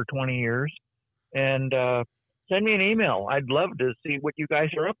been up for 20 years. And send me an email. I'd love to see what you guys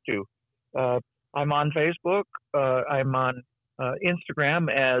are up to. I'm on Facebook. I'm on Instagram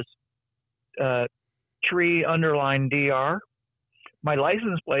as tree_DR. My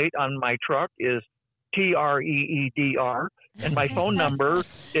license plate on my truck is TREEDR, and my phone number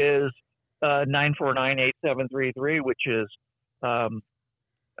is 949-8733, which is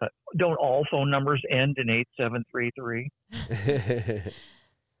don't all phone numbers end in 8733?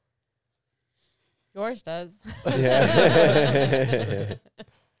 Yours does. Yeah.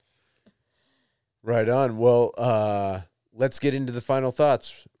 Right on. Well, let's get into the final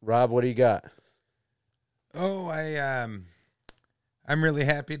thoughts. Rob, what do you got? Oh, I'm really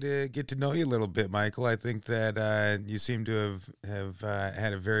happy to get to know you a little bit, Michael. I think that you seem to have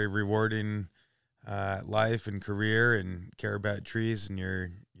had a very rewarding life and career, and care about trees, and you're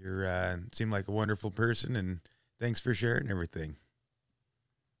seem like a wonderful person, and thanks for sharing everything.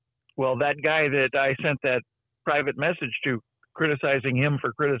 Well, that guy that I sent that private message to, criticizing him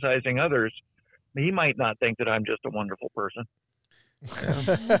for criticizing others, he might not think that I'm just a wonderful person.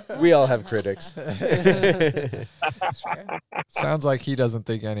 We all have critics. That's true. Sounds like he doesn't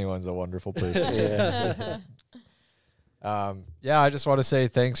think anyone's a wonderful person. Yeah. Yeah, I just want to say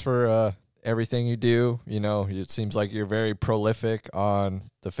thanks for everything you do. You know, it seems like you're very prolific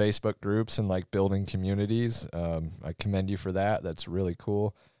on the Facebook groups and like building communities. I commend you for that. That's really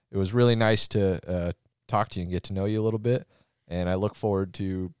cool. It was really nice to talk to you and get to know you a little bit. And I look forward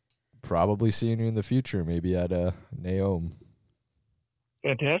to probably seeing you in the future, maybe at NAOM.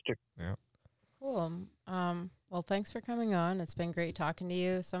 Fantastic. Cool. Well, thanks for coming on. It's been great talking to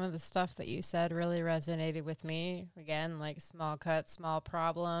you. Some of the stuff that you said really resonated with me. Again, like small cuts, small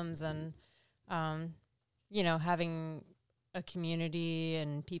problems, and, you know, having a community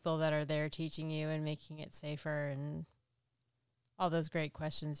and people that are there teaching you and making it safer, and all those great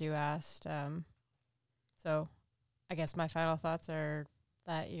questions you asked. So I guess my final thoughts are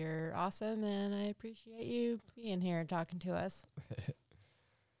that you're awesome, and I appreciate you being here and talking to us.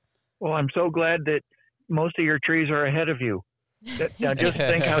 Well, I'm so glad that most of your trees are ahead of you. Now, just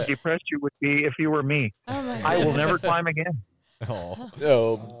think how depressed you would be if you were me. Oh my I will never climb again. Oh.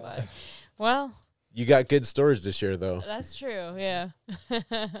 Oh, Well, You got good stories to share, though. That's true. Yeah.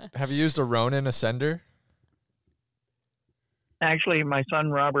 Have you used a Ronin Ascender? Actually, my son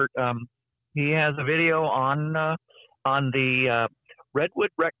Robert, he has a video on the Redwood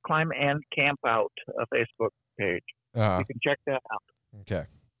Rec Climb and Camp Out Facebook page. You can check that out. Okay.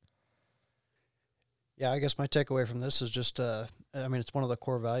 Yeah, I guess my takeaway from this is just, it's one of the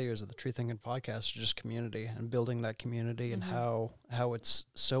core values of the Tree Thinking Podcast is just community and building that community and how it's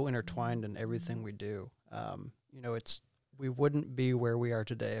so intertwined in everything we do. We wouldn't be where we are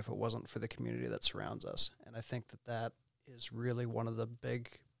today if it wasn't for the community that surrounds us. And I think that is really one of the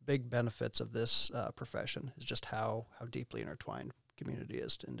big benefits of this profession is just how deeply intertwined community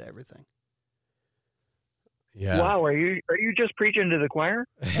is into everything. Yeah. Wow, are you just preaching to the choir?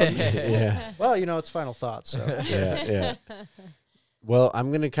 Yeah. Well, it's final thoughts. So. Yeah. Well, I'm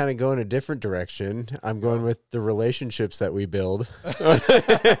going to kind of go in a different direction. I'm going with the relationships that we build.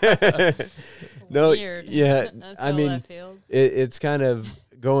 No, Weird. yeah. That's I so mean, left field. it's kind of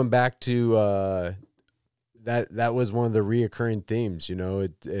going back to that was one of the reoccurring themes.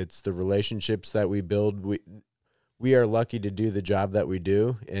 It's the relationships that we build. We are lucky to do the job that we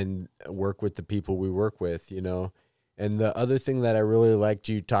do and work with the people we work with, And the other thing that I really liked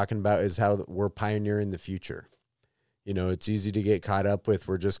you talking about is how we're pioneering the future. It's easy to get caught up with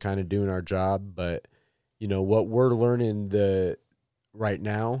we're just kind of doing our job, but what we're learning right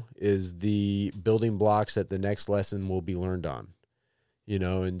now is the building blocks that the next lesson will be learned on.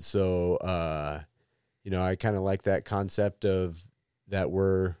 And so I kind of like that concept of that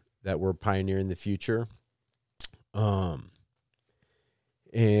we're pioneering the future.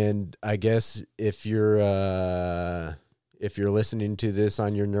 And I guess if you're listening to this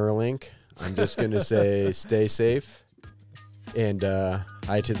on your Neuralink, I'm just going to say stay safe and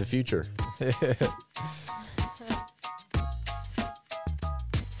hi to the future.